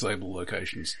quick disable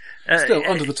locations. Still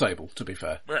under the table, to be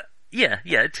fair.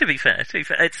 Yeah, to be fair,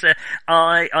 it's,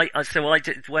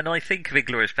 when I think of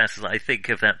Inglourious Basterds, I think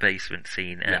of that basement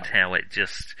scene and how it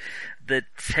just, the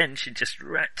tension just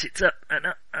ratchets up and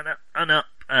up and up and up.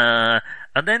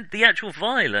 And then the actual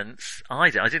violence, I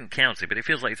didn't count it, but it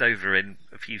feels like it's over in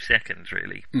a few seconds,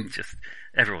 really. Just,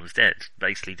 everyone's dead,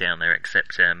 basically down there,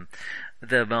 except,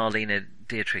 the Marlene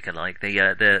Dietrich alike, the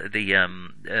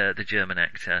German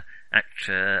actor, I'm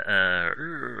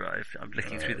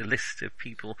looking through the list of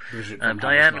people.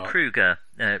 Diane Kruger,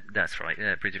 that's right,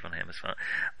 Bridget von Hammersmark.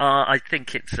 I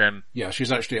think it's,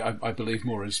 she's actually, I believe,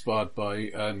 more inspired by,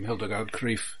 Hildegard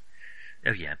Krief.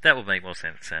 Oh yeah, that would make more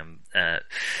sense.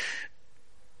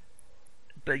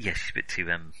 But yes, she's a bit too,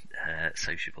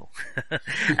 sociable.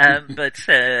 But,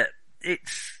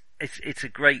 it's a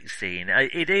great scene.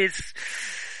 It is,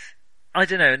 I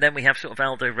don't know, and then we have sort of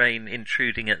Aldo Raine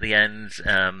intruding at the end,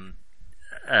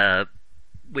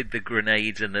 with the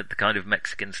grenades and the kind of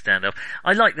Mexican standoff.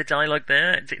 I like the dialogue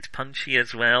there. It's punchy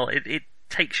as well. It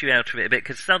takes you out of it a bit,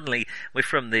 because suddenly we're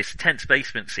from this tense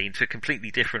basement scene to a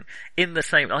completely different,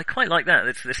 I quite like that.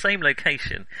 It's the same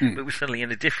location, but we're suddenly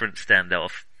in a different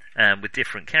standoff, with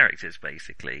different characters,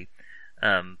 basically.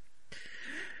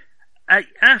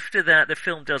 After that, the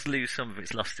film does lose some of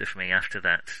its luster for me after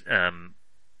that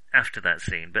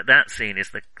scene. But that scene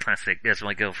is the classic, as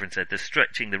my girlfriend said, the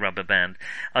stretching the rubber band.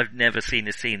 I've never seen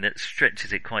a scene that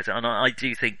stretches it quite, and I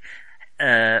do think,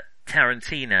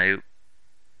 Tarantino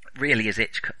really is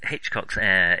Hitchcock's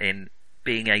heir in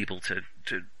being able to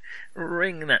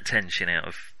wring that tension out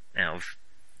of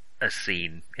a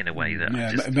scene in a way that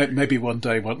maybe one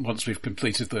day, once we've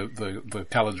completed the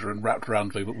calendar and wrapped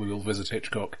around, we will visit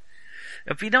Hitchcock.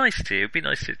 It'd be nice to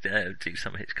do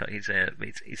some Hitchcock. He's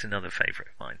another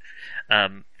favourite of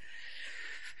mine.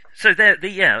 So there,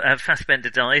 Fassbender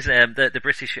dies. The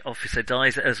British officer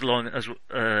dies, as well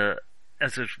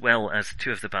as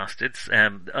two of the bastards.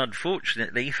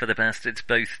 Unfortunately for the bastards,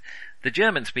 both the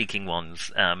German-speaking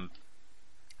ones.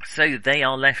 So they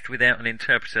are left without an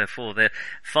interpreter for the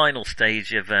final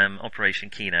stage of Operation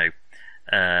Kino.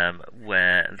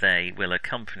 Where they will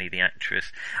accompany the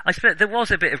actress. I suppose there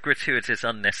was a bit of gratuitous,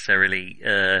 unnecessarily,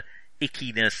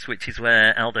 ickiness, which is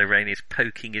where Aldo Raine is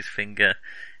poking his finger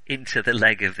into the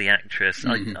leg of the actress.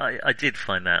 I did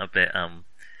find that a bit,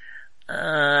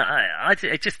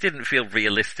 it just didn't feel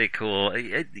realistic, or,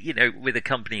 with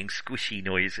accompanying squishy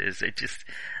noises. It just,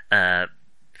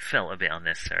 felt a bit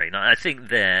unnecessary. And I think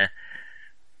there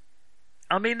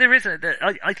is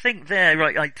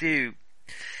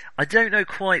I don't know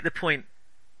quite the point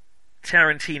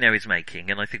Tarantino is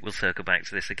making, and I think we'll circle back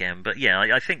to this again, but yeah,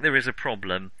 I think there is a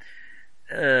problem.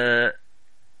 I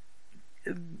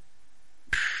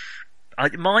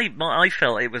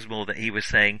felt it was more that he was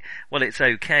saying, well, it's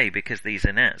okay because these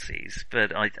are Nazis,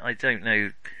 but I don't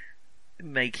know,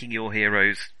 making your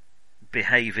heroes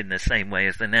behave in the same way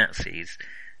as the Nazis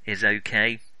is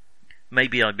okay.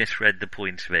 Maybe I misread the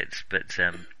point of it, but...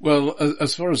 Well,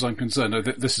 as far as I'm concerned,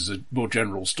 this is a more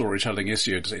general storytelling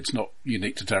issue. It's not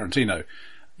unique to Tarantino.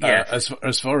 Yeah.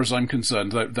 As far as I'm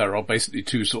concerned, there are basically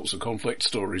two sorts of conflict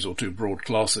stories, or two broad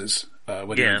classes,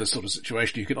 when you're in this sort of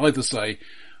situation. You can either say,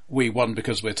 we won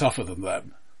because we're tougher than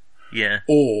them. Yeah.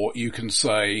 Or you can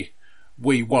say,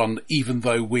 we won even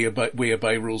though we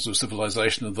obey rules of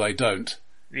civilization and they don't.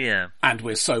 Yeah. And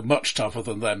we're so much tougher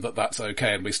than them that's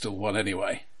okay, and we still won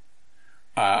anyway.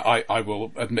 I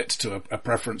will admit to a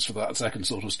preference for that second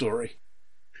sort of story.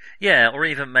 Yeah, or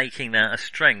even making that a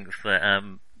strength that,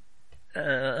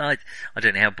 I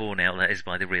don't know how borne out that is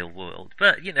by the real world,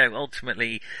 but,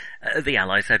 ultimately, the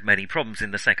Allies had many problems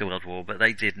in the Second World War, but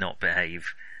they did not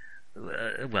behave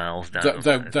well, no.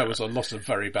 There was a lot of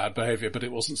very bad behaviour, but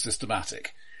it wasn't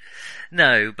systematic.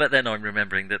 No, but then I'm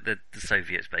remembering that the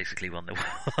Soviets basically won the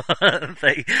war.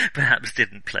 They perhaps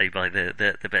didn't play by the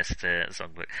best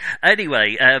songbook.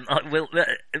 Anyway, we'll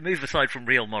move aside from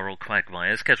real moral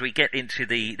quagmires because we get into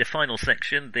the final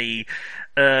section, the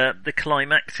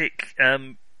climactic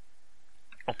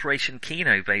Operation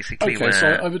Kino, basically. Okay, so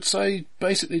I would say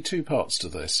basically two parts to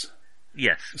this.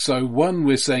 Yes. So one,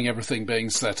 we're seeing everything being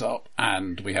set up,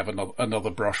 and we have another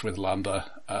brush with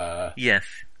Landa. Yes.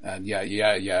 And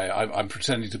I'm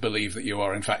pretending to believe that you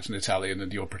are in fact an Italian,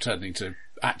 and you're pretending to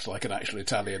act like an actual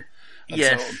Italian.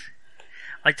 Yes.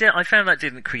 So on. I found that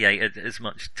didn't create as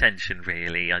much tension,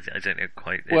 really. I don't know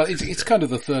quite. Well, it's kind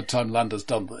of the third time Landa's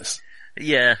done this.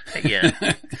 Yeah.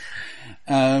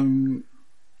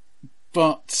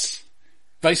 But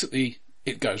basically,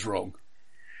 it goes wrong.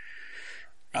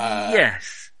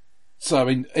 Yes. So I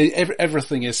mean,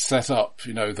 everything is set up.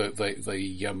 You know,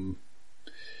 the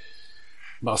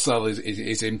Marcel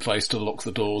is in place to lock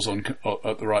the doors on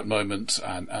at the right moment,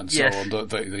 and so on.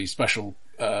 The special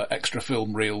extra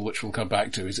film reel, which we'll come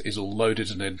back to, is all loaded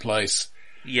and in place.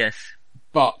 Yes.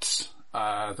 But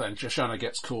then Shoshana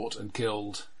gets caught and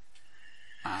killed,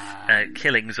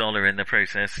 killing Zola in the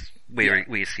process.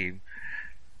 We assume.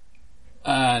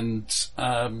 And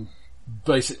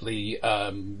basically,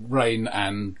 Rain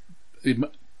and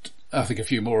I think a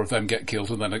few more of them get killed,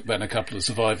 and then a couple of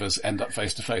survivors end up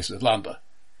face to face with Landa.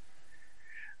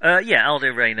 Aldo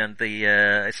Rain and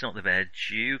it's not the Bear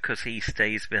Jew, because he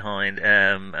stays behind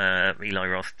Eli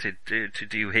Roth to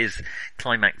do his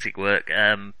climactic work.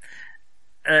 I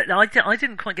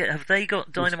didn't quite get. Have they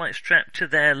got dynamite strapped to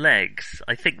their legs?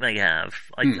 I think they have.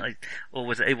 Or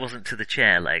was it wasn't to the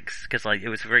chair legs? Because it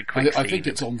was a very quick. I think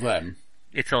it's on them.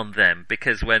 It's on them,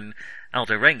 because when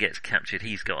Aldo Rain gets captured,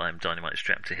 he's got dynamite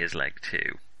strapped to his leg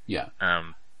too. Yeah.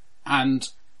 And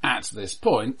at this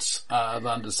point,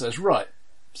 Landa says, "Right,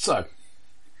 so,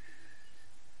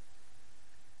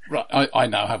 I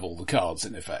now have all the cards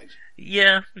in effect."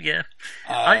 Yeah.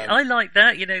 I like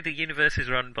that. You know, the universe is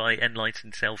run by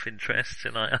enlightened self-interest,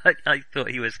 and I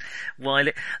thought he was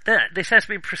wily. This has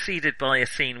been preceded by a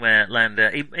scene where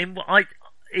Landa,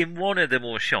 in one of the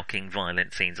more shocking,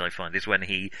 violent scenes I find, is when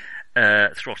he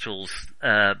throttles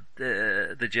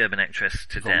the German actress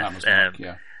to death.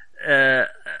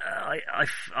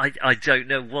 I don't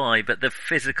know why, but the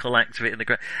physical act of it in the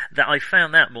ground, that I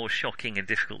found that more shocking and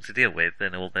difficult to deal with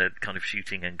than all the kind of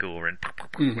shooting and gore and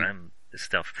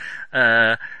stuff.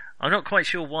 I'm not quite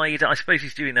sure why I suppose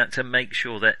he's doing that to make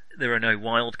sure that there are no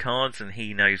wild cards and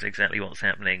he knows exactly what's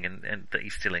happening and that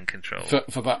he's still in control.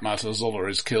 For that matter, Zola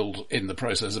is killed in the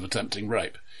process of attempting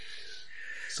rape.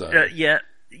 So that's true.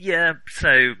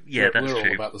 We're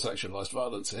all about the sexualised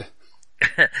violence here.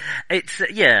 It's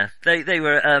they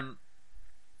were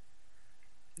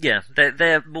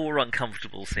they're more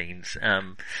uncomfortable scenes.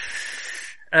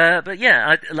 But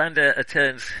Landa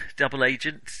turns double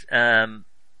agent.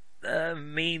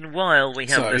 Meanwhile, we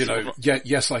have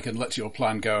yes, I can let your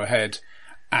plan go ahead,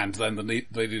 and then the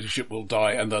leadership will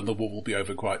die, and then the war will be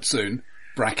over quite soon.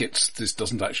 Brackets, this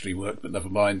doesn't actually work, but never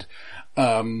mind.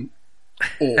 Or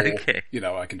okay.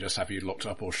 I can just have you locked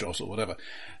up or shot or whatever.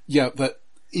 Yeah, but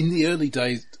in the early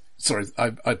days, sorry,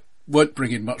 I won't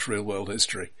bring in much real world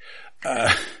history.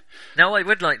 No, I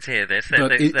would like to hear this.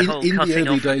 But in the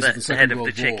early days of the Second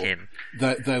World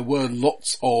War, there were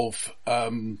lots of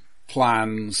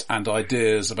plans and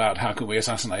ideas about how can we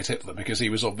assassinate Hitler, because he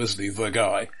was obviously the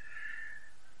guy.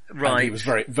 Right. And he was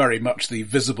very, very much the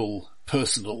visible,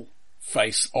 personal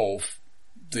face of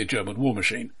the German war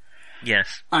machine.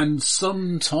 Yes. And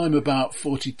sometime about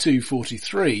 42,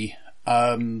 43,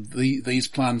 these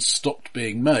plans stopped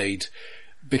being made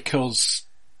because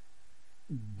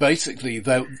basically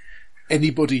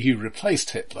anybody who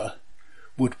replaced Hitler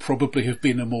would probably have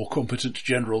been a more competent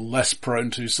general, less prone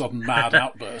to sudden mad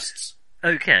outbursts.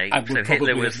 Okay. And would so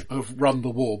probably have run the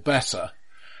war better.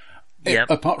 Yep.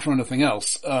 Apart from anything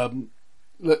else,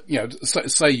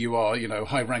 say you are,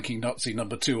 high-ranking Nazi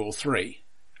number 2 or 3,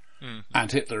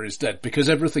 and Hitler is dead. Because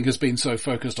everything has been so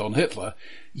focused on Hitler,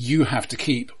 you have to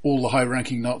keep all the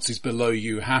high-ranking Nazis below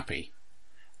you happy.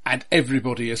 And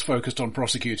everybody is focused on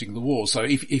prosecuting the war. So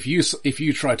if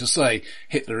you try to say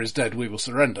Hitler is dead, we will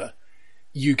surrender,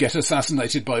 you get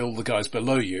assassinated by all the guys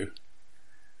below you.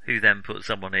 Who then put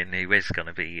someone in who is going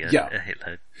to be a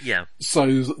Hitler. Yeah.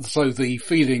 So the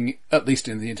feeling, at least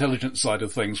in the intelligence side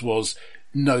of things, was,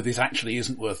 no, this actually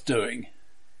isn't worth doing.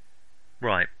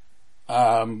 Right.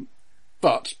 But,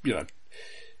 let's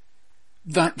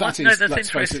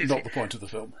face it, not the point of the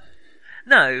film.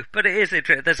 No, but it is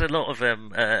interesting. There's a lot of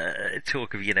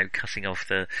talk of cutting off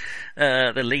the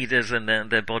leaders and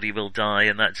their body will die,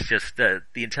 and that's just the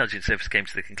intelligence service came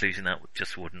to the conclusion that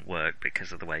just wouldn't work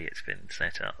because of the way it's been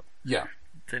set up. Yeah,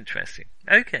 it's interesting.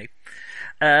 Okay,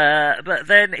 but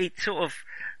then it sort of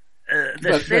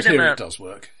but here it does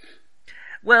work.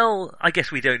 Well, I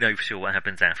guess we don't know for sure what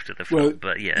happens after the film,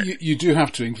 but yeah. You do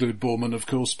have to include Bormann, of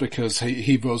course, because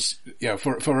he was,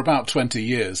 for about 20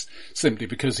 years, simply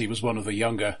because he was one of the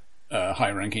younger,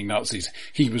 high-ranking Nazis,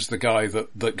 he was the guy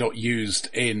that got used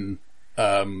in,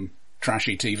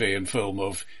 trashy TV and film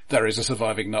of, there is a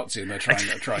surviving Nazi and they're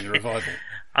trying a revival.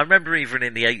 I remember even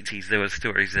in the 80s there were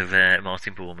stories of,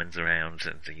 Martin Bormann's around,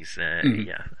 and he's,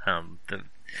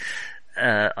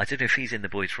 I don't know if he's in The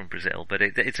Boys from Brazil, but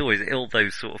it's always all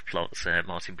those sort of plots.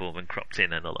 Martin Bormann cropped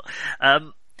in and a lot.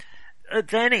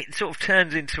 Then it sort of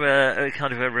turns into a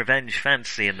kind of a revenge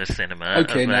fantasy in the cinema.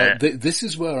 Okay, now this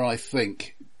is where I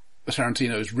think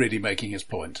Tarantino is really making his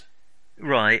point.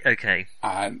 Right. Okay.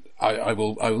 And I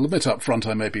will admit up front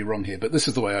I may be wrong here, but this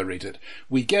is the way I read it.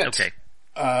 We get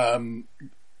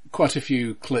quite a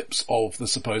few clips of the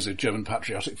supposed German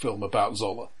patriotic film about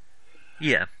Zoller.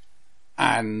 Yeah.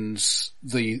 And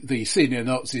the senior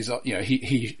Nazis are,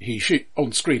 he shoot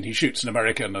on screen, he shoots an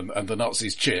American and the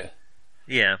Nazis cheer.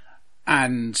 Yeah.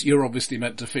 And you're obviously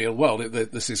meant to feel, well,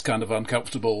 this is kind of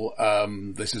uncomfortable,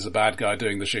 this is a bad guy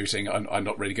doing the shooting, I'm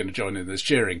not really going to join in this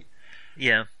cheering.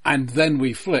 Yeah. And then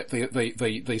we flip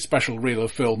the special reel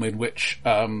of film in which,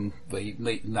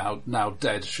 the now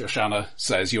dead Shoshana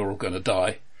says you're all going to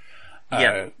die,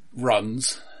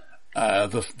 runs.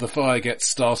 The fire gets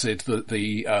started,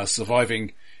 the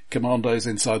surviving commandos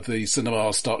inside the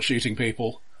cinema start shooting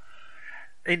people.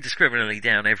 Indiscriminately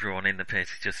down everyone in the pit,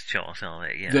 just shot, aren't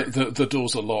they? Yeah. The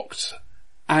doors are locked.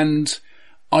 And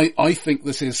I think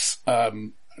this is,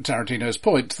 Tarantino's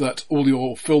point that all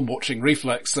your film watching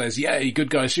reflex says, yay, good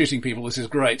guys shooting people, this is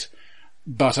great.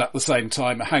 But at the same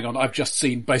time, hang on, I've just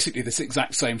seen basically this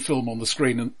exact same film on the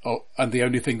screen and the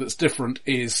only thing that's different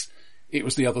is it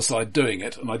was the other side doing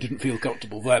it, and I didn't feel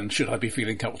comfortable then. Should I be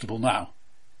feeling comfortable now?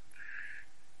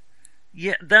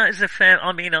 Yeah, that is a fair...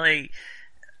 I mean, I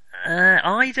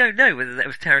don't know whether that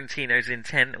was Tarantino's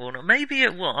intent or not. Maybe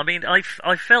it was. I mean, I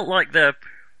felt like the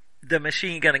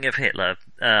machine gunning of Hitler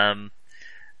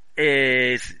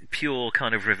is pure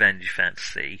kind of revenge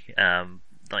fantasy. And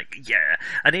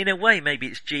in a way, maybe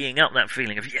it's geeing up that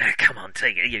feeling of, yeah, come on,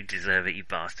 take it, you deserve it, you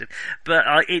bastard. But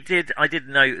I did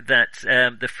note that,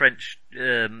 the French,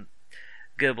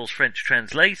 Goebbels' French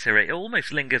translator, it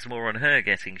almost lingers more on her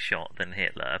getting shot than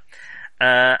Hitler.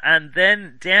 And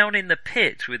then down in the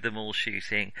pit with them all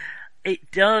shooting,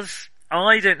 it does,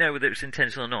 I don't know whether it's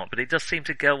intentional or not, but it does seem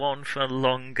to go on for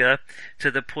longer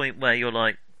to the point where you're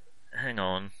like, hang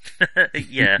on.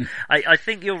 Yeah, I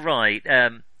think you're right.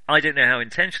 I don't know how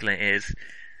intentional it is.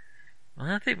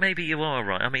 Well, I think maybe you are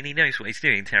right. I mean, he knows what he's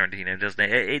doing, Tarantino,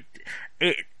 doesn't he?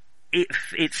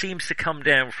 It seems to come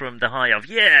down from the high of,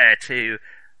 yeah, to,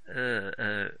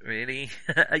 really?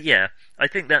 Yeah, I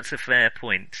think that's a fair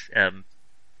point.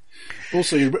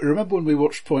 Also, you remember when we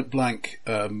watched Point Blank,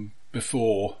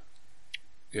 before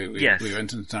we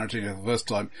went into Tarantino the first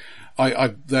time?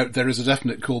 There is a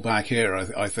definite callback here,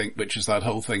 I think, which is that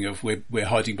whole thing of we're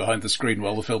hiding behind the screen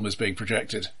while the film is being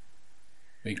projected.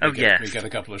 We get a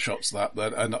couple of shots of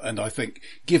that, and I think,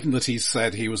 given that he's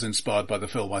said he was inspired by the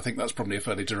film, I think that's probably a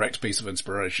fairly direct piece of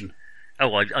inspiration.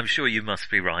 Oh, I'm sure you must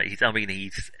be right. He's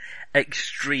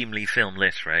extremely film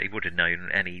literate. He would have known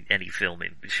any film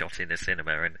shot in a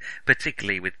cinema, and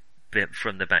particularly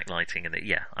from the backlighting, and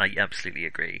yeah, I absolutely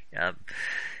agree.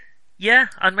 Yeah,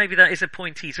 and maybe that is a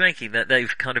point he's making, that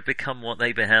they've kind of become what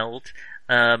they beheld.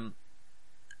 And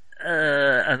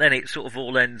then it sort of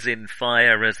all ends in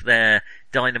fire as their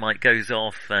dynamite goes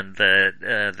off and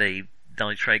the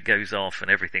nitrate goes off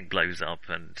and everything blows up,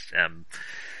 and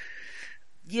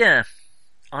yeah,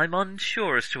 I'm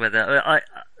unsure as to whether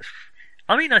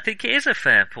I mean, I think it is a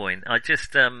fair point. I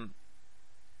just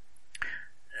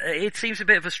it seems a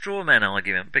bit of a straw man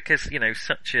argument, because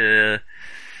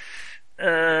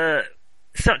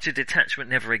such a detachment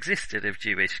never existed of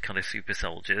Jewish kind of super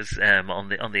soldiers on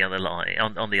the other line,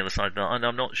 on the other side, and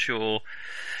I'm not sure.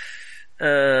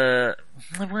 Well,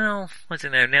 I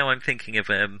don't know. Now I'm thinking of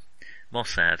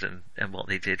Mossad and what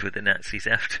they did with the Nazis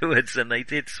afterwards, and they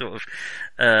did sort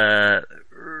of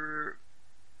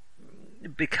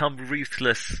become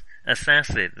ruthless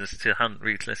assassins to hunt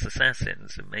ruthless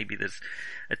assassins, and maybe there's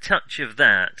a touch of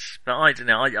that, but I don't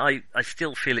know. I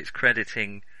still feel it's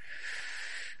crediting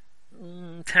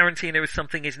Tarantino is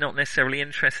something he's not necessarily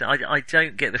interested. I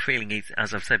don't get the feeling he's,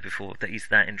 as I've said before, that he's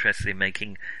that interested in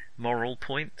making moral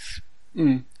points.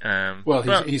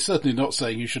 Well, he's certainly not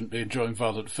saying you shouldn't be enjoying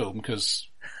violent film, because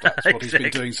that's what he's been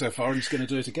doing so far, and he's going to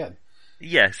do it again.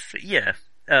 Yes, yeah.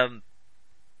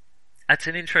 That's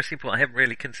an interesting point. I haven't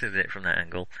really considered it from that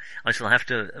angle. I shall have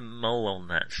to mull on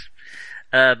that.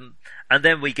 And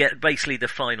then we get basically the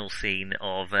final scene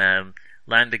of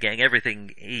Landa getting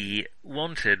everything he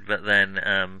wanted, but then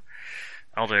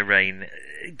Aldo Rain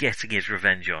getting his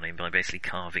revenge on him by basically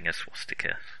carving a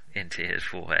swastika into his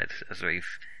forehead, as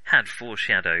we've had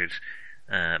foreshadowed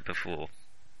before.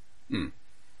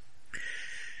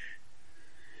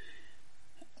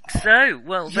 So,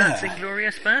 well, that's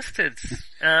Inglourious Bastards.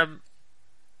 I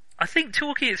think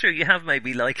talking it through, you have made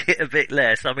me like it a bit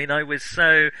less. I mean, I was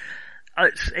so...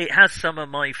 it has some of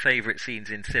my favourite scenes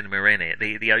in cinema in it.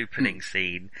 The opening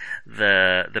scene,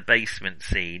 the basement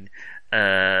scene,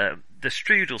 the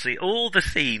strudel scene, all the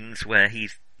scenes where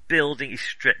he's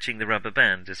stretching the rubber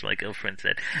band, as my girlfriend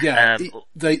said. Yeah,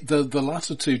 the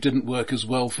latter two didn't work as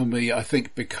well for me, I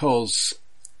think, because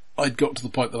I'd got to the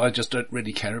point that I just don't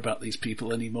really care about these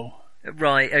people anymore.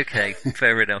 Right, okay,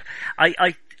 fair enough.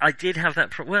 I did have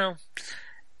that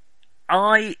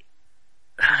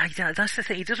that's the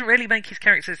thing, he doesn't really make his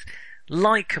characters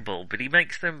likeable, but he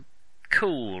makes them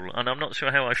cool, and I'm not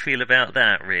sure how I feel about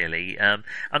that, really. And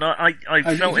I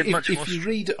felt it much more... If you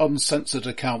read uncensored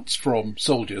accounts from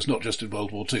soldiers, not just in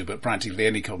World War II, but practically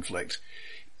any conflict,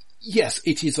 yes,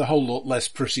 it is a whole lot less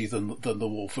pretty than the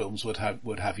war films would have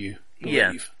you believe.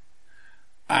 Yeah.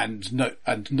 And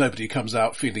nobody comes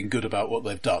out feeling good about what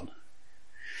they've done,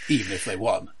 even if they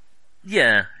won.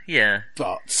 Yeah, yeah.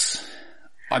 But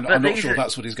I'm not sure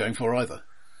that's what he's going for either.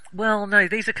 Well, no,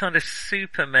 these are kind of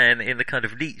supermen in the kind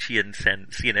of Nietzschean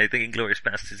sense, the Inglourious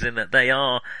Bastards, in that they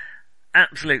are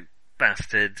absolute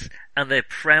bastards, and they're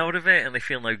proud of it, and they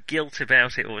feel no guilt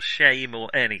about it, or shame, or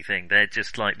anything. They're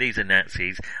just like, these are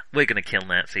Nazis, we're gonna kill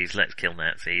Nazis, let's kill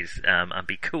Nazis, and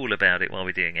be cool about it while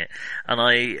we're doing it. And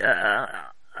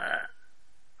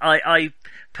I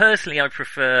personally, I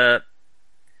prefer...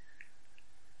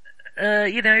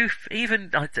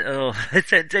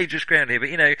 it's a dangerous ground here,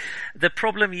 but the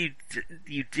problem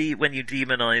when you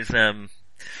demonize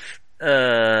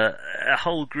a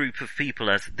whole group of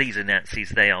people as these are Nazis,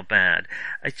 they are bad,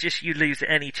 it's just you lose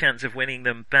any chance of winning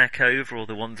them back over, or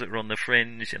the ones that are on the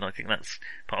fringe, and I think that's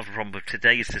part of the problem of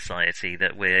today's society,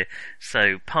 that we're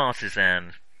so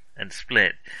partisan and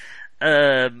split.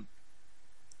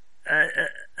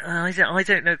 I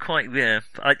don't know quite. Yeah,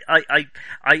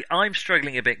 I'm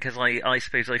struggling a bit, because I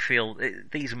suppose I feel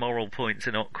these moral points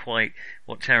are not quite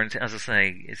what Tarantino, as I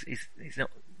say, he's not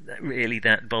really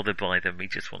that bothered by them. He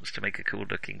just wants to make a cool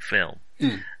looking film,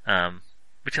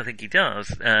 which I think he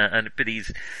does. But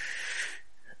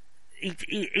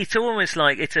it's almost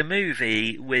like it's a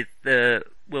movie with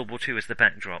World War II as the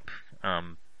backdrop.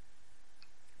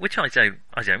 Which I don't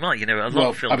mind. A lot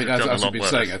of films have done a lot worse. As I've been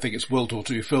saying, I think it's World War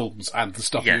II films and the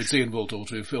stuff you would see in World War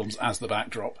II films as the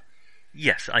backdrop.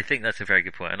 Yes, I think that's a very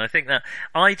good point. And I think that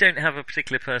I don't have a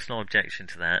particular personal objection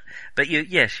to that. But you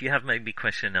have made me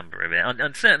question a number of it.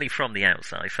 And certainly from the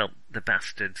outside, I felt the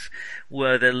Bastards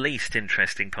were the least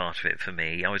interesting part of it for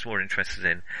me. I was more interested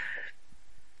in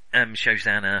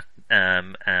Shosanna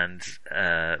and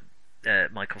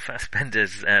Michael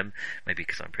Fassbender's, maybe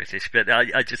because I'm British, but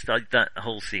I that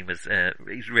whole scene was,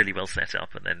 he's really well set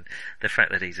up, and then the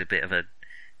fact that he's a bit of an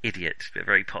idiot, but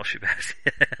very posh about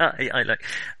it, I like.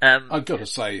 I've got to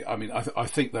say, I mean, I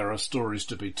think there are stories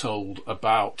to be told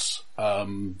about,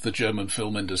 the German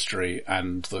film industry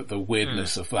and the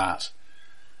weirdness of that.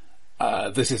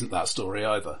 This isn't that story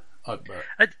either.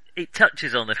 It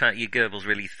touches on the fact Goebbels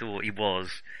really thought he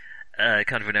was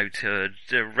kind of an auteur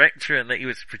director, and that he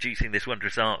was producing this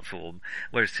wondrous art form,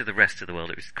 whereas to the rest of the world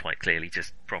it was quite clearly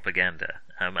just propaganda.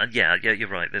 And yeah, you're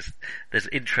right, there's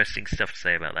interesting stuff to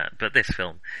say about that, but this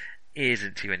film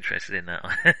isn't too interested in that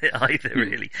either,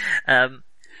 really.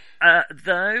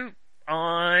 Though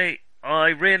I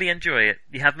really enjoy it.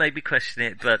 You have made me question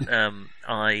it, but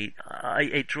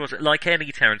it draws, like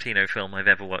any Tarantino film I've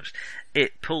ever watched,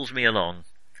 it pulls me along.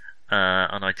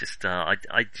 And I just, I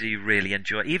do really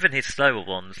enjoy even his slower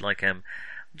ones, like,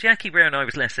 Jackie Brown I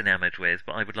was less enamoured with,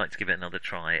 but I would like to give it another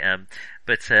try.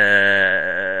 But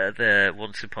the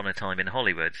Once Upon a Time in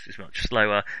Hollywood is much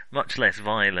slower, much less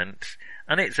violent,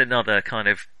 and it's another kind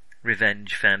of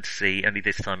revenge fantasy, only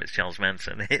this time it's Charles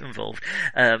Manson involved.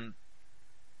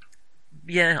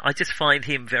 Yeah, I just find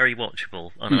him very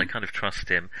watchable, and I kind of trust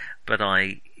him, but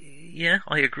I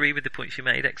agree with the points you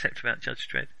made, except about Judge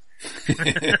Dredd.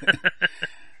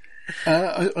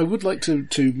 I would like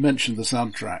to mention the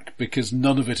soundtrack, because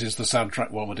none of it is the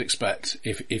soundtrack one would expect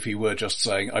if he were just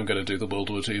saying, I'm going to do the World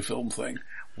War II film thing.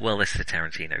 Well, it's a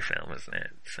Tarantino film, isn't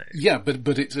it? So. Yeah,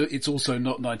 but it's also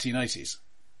not 1980s.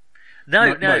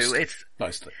 No, it's...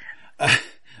 Mostly. I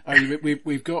mean,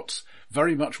 we've got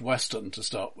very much Western to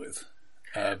start with,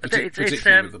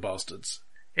 particularly with the Bastards.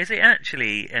 Is it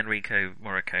actually Enrico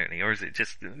Morricone, or is it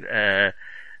just...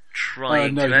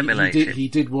 trying to emulate it? He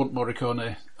did want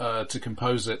Morricone to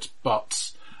compose it,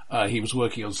 but he was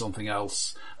working on something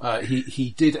else.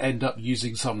 He did end up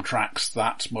using some tracks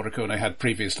that Morricone had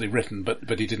previously written,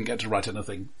 but he didn't get to write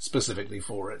anything specifically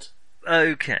for it.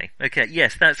 Okay,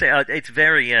 yes, that's it. It's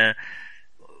very...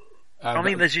 I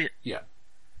mean, there's... Yeah.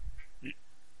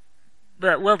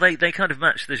 But, well, they kind of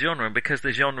match the genre, and because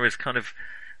the genre is kind of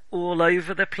all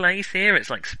over the place here.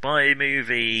 It's like spy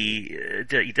movie,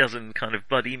 Dirty Dozen kind of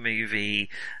buddy movie.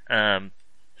 I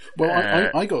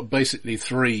got basically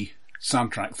 3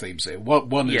 soundtrack themes here.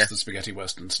 One is the spaghetti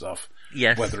western stuff,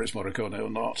 whether it's Morricone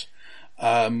or not.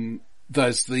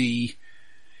 There's the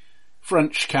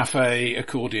French cafe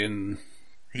accordion.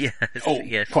 Yes,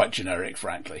 quite generic,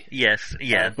 frankly. Yes,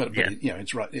 but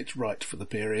it's right for the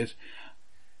period.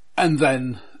 And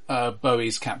then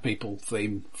Bowie's Cat People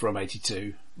theme from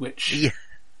 '82, which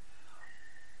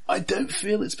I don't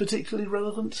feel it's particularly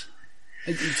relevant.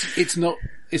 It's not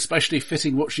especially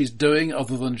fitting what she's doing,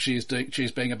 other than she's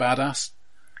being a badass.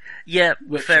 Yeah,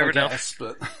 fair enough. Guess,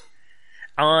 but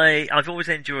I've always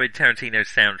enjoyed Tarantino's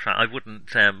soundtrack. I wouldn't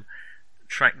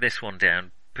track this one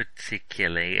down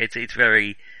particularly. It's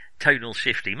very tonal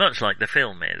shifty, much like the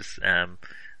film is.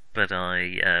 But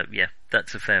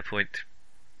that's a fair point.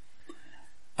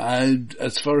 And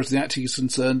as far as the acting is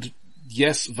concerned,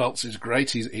 yes, Waltz is great.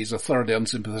 He's a thoroughly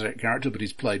unsympathetic character, but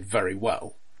he's played very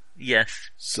well. Yes.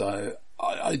 So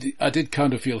I did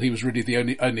kind of feel he was really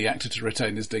the only actor to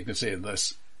retain his dignity in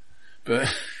this.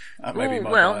 But that may be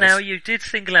my bias. Now you did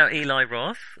single out Eli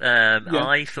Roth.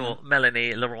 I thought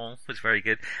Melanie Laurent was very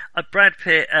good. Brad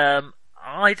Pitt,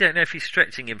 I don't know if he's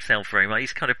stretching himself very much.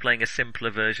 He's kind of playing a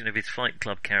simpler version of his Fight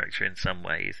Club character in some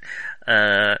ways.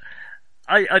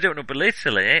 I don't know,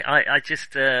 belittle it. I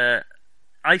just,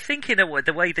 I think in a way,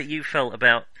 the way that you felt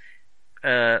about,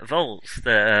 Waltz,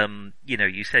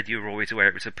 you said you were always aware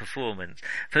it was a performance.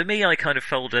 For me, I kind of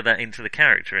folded that into the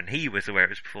character, and he was aware it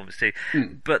was a performance too.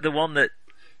 But the one that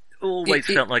always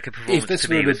felt like a performance to me. If this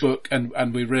were was... a book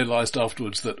and we realised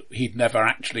afterwards that he'd never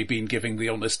actually been giving the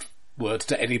honest word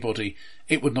to anybody,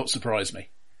 it would not surprise me.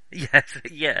 Yes,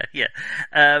 yeah.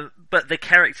 But the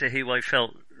character who I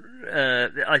felt,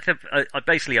 I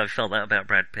felt that about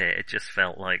Brad Pitt. It just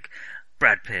felt like,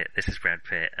 Brad Pitt, this is Brad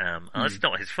Pitt. It's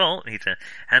not his fault. He's a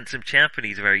handsome chap and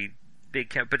he's a very big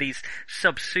character, but he's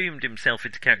subsumed himself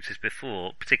into characters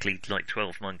before, particularly like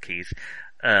 12 Monkeys,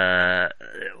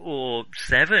 or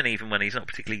Seven, even when he's not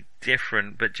particularly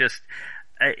different, but just,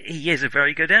 he is a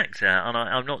very good actor, and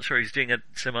I'm not sure he's doing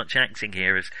so much acting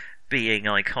here as being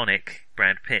iconic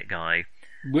Brad Pitt guy.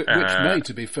 Which may,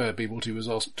 to be fair, be what he was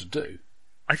asked to do.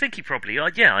 I think he probably,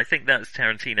 I think that's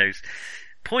Tarantino's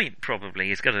point, probably.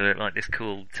 He's got to look like this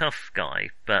cool, tough guy,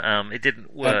 but it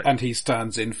didn't work. And he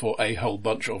stands in for a whole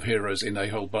bunch of heroes in a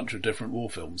whole bunch of different war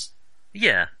films.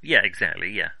 Yeah,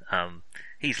 exactly, yeah.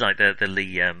 He's like the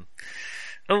Lee,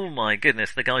 oh my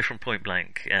goodness, the guy from Point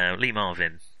Blank, Lee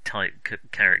Marvin type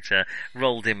character,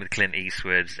 rolled in with Clint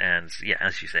Eastwood, and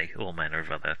as you say, all manner of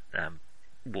other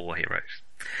war heroes.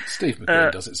 Steve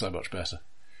McQueen does it so much better.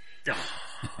 Oh,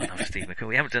 I love Steve McQueen.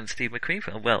 We haven't done Steve McQueen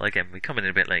film. Well, again, we're coming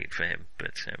in a bit late for him,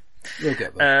 but we'll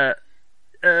get there.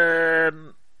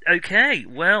 Okay,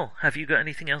 well, have you got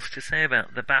anything else to say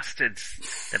about The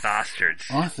Bastards? The Bastards.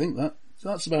 I think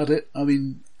that's about it. I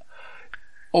mean,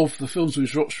 of the films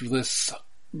we've watched for this,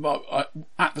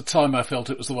 at the time I felt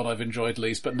it was the one I've enjoyed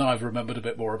least, but now I've remembered a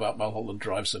bit more about Mulholland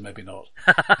Drive, so maybe not.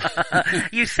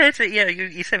 You said it,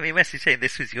 you sent me a message saying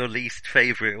this was your least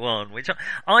favourite one, which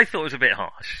I thought was a bit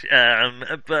harsh.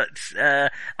 But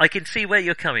I can see where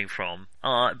you're coming from.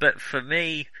 But for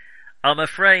me, I'm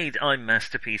afraid I'm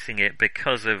masterpiecing it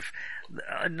because of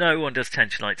no one does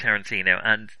tension like Tarantino,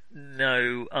 and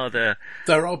no other.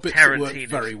 There are bits that work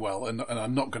very well, and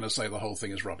I'm not going to say the whole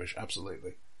thing is rubbish,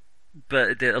 absolutely.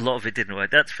 But a lot of it didn't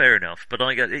work. That's fair enough. But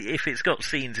if it's got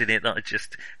scenes in it that I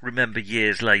just remember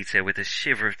years later with a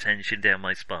shiver of tension down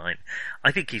my spine,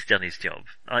 I think he's done his job.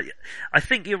 I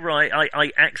think you're right.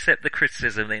 I accept the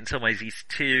criticism that in some ways he's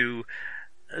too,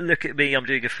 look at me, I'm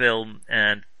doing a film,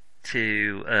 and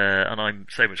I'm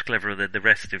so much cleverer than the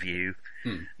rest of you.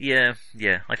 Yeah,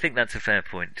 I think that's a fair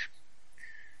point.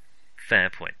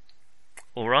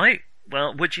 Alright.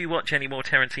 Well, would you watch any more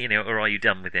Tarantino, or are you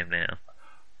done with him now?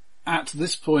 At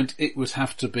this point, it would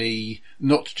have to be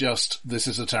not just this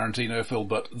is a Tarantino film,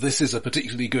 but this is a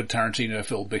particularly good Tarantino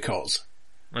film because.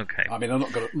 Okay. I mean, I'm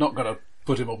not gonna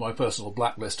put him on my personal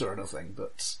blacklist or anything,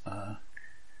 but.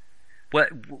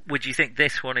 Would you think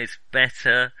this one is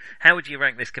better? How would you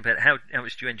rank this compared? How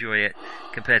much do you enjoy it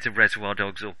compared to Reservoir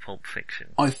Dogs or Pulp Fiction?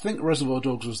 I think Reservoir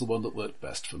Dogs was the one that worked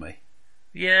best for me.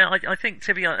 Yeah, I think,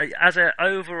 to be honest, as an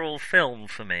overall film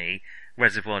for me,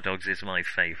 Reservoir Dogs is my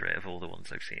favourite of all the ones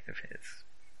I've seen of his.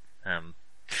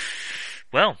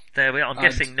 Well, there we are. I'm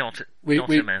guessing not a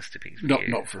masterpiece.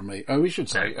 Not for me. Oh, we should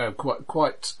say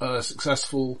quite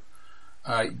successful.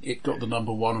 It got the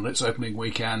number one on its opening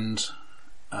weekend.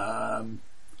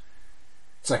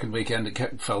 Second weekend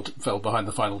it fell behind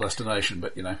The Final Destination,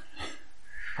 but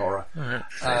horror.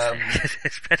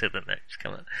 It's better than that.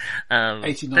 Come on.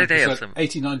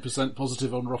 89%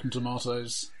 positive on Rotten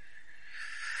Tomatoes.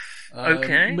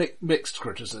 Okay. Mixed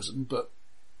criticism, but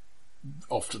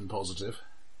often positive.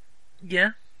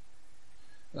 Yeah.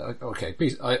 Okay,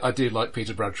 I do like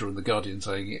Peter Bradshaw in The Guardian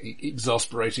saying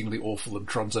exasperatingly awful and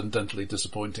transcendentally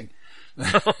disappointing.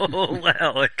 Oh,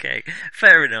 well, okay.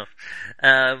 Fair enough.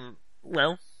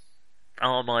 Well,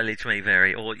 our mileage may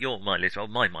vary, or your mileage, or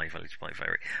my mileage might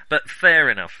vary. But fair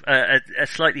enough. A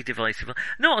slightly divisive,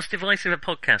 not as divisive a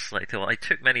podcast as I thought. I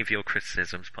took many of your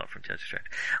criticisms, apart from Judge Dredd,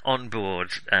 on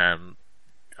board.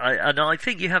 I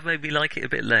think you have made me like it a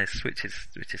bit less, which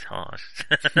is hard.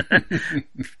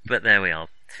 But there we are.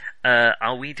 Was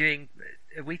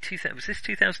this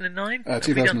 2009?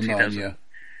 2009, yeah.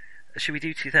 Should we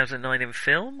do 2009 in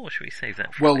film, or should we save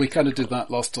that for Well, we kind of did that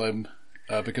last time,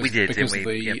 because of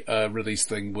the Yep. release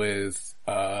thing with,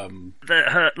 The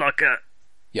Hurt Locker.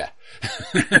 Yeah.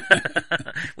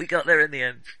 We got there in the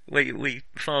end. We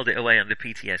filed it away under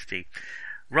PTSD.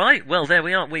 Right, well, there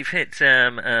we are. We've hit,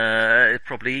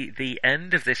 probably the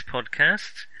end of this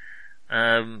podcast.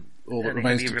 All that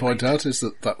remains to point out is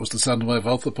that was the sound of my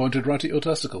mouth that pointed right at your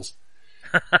testicles.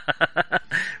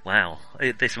 Wow,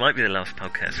 this might be the last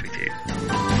podcast we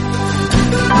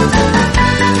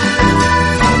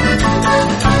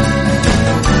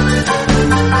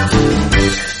do.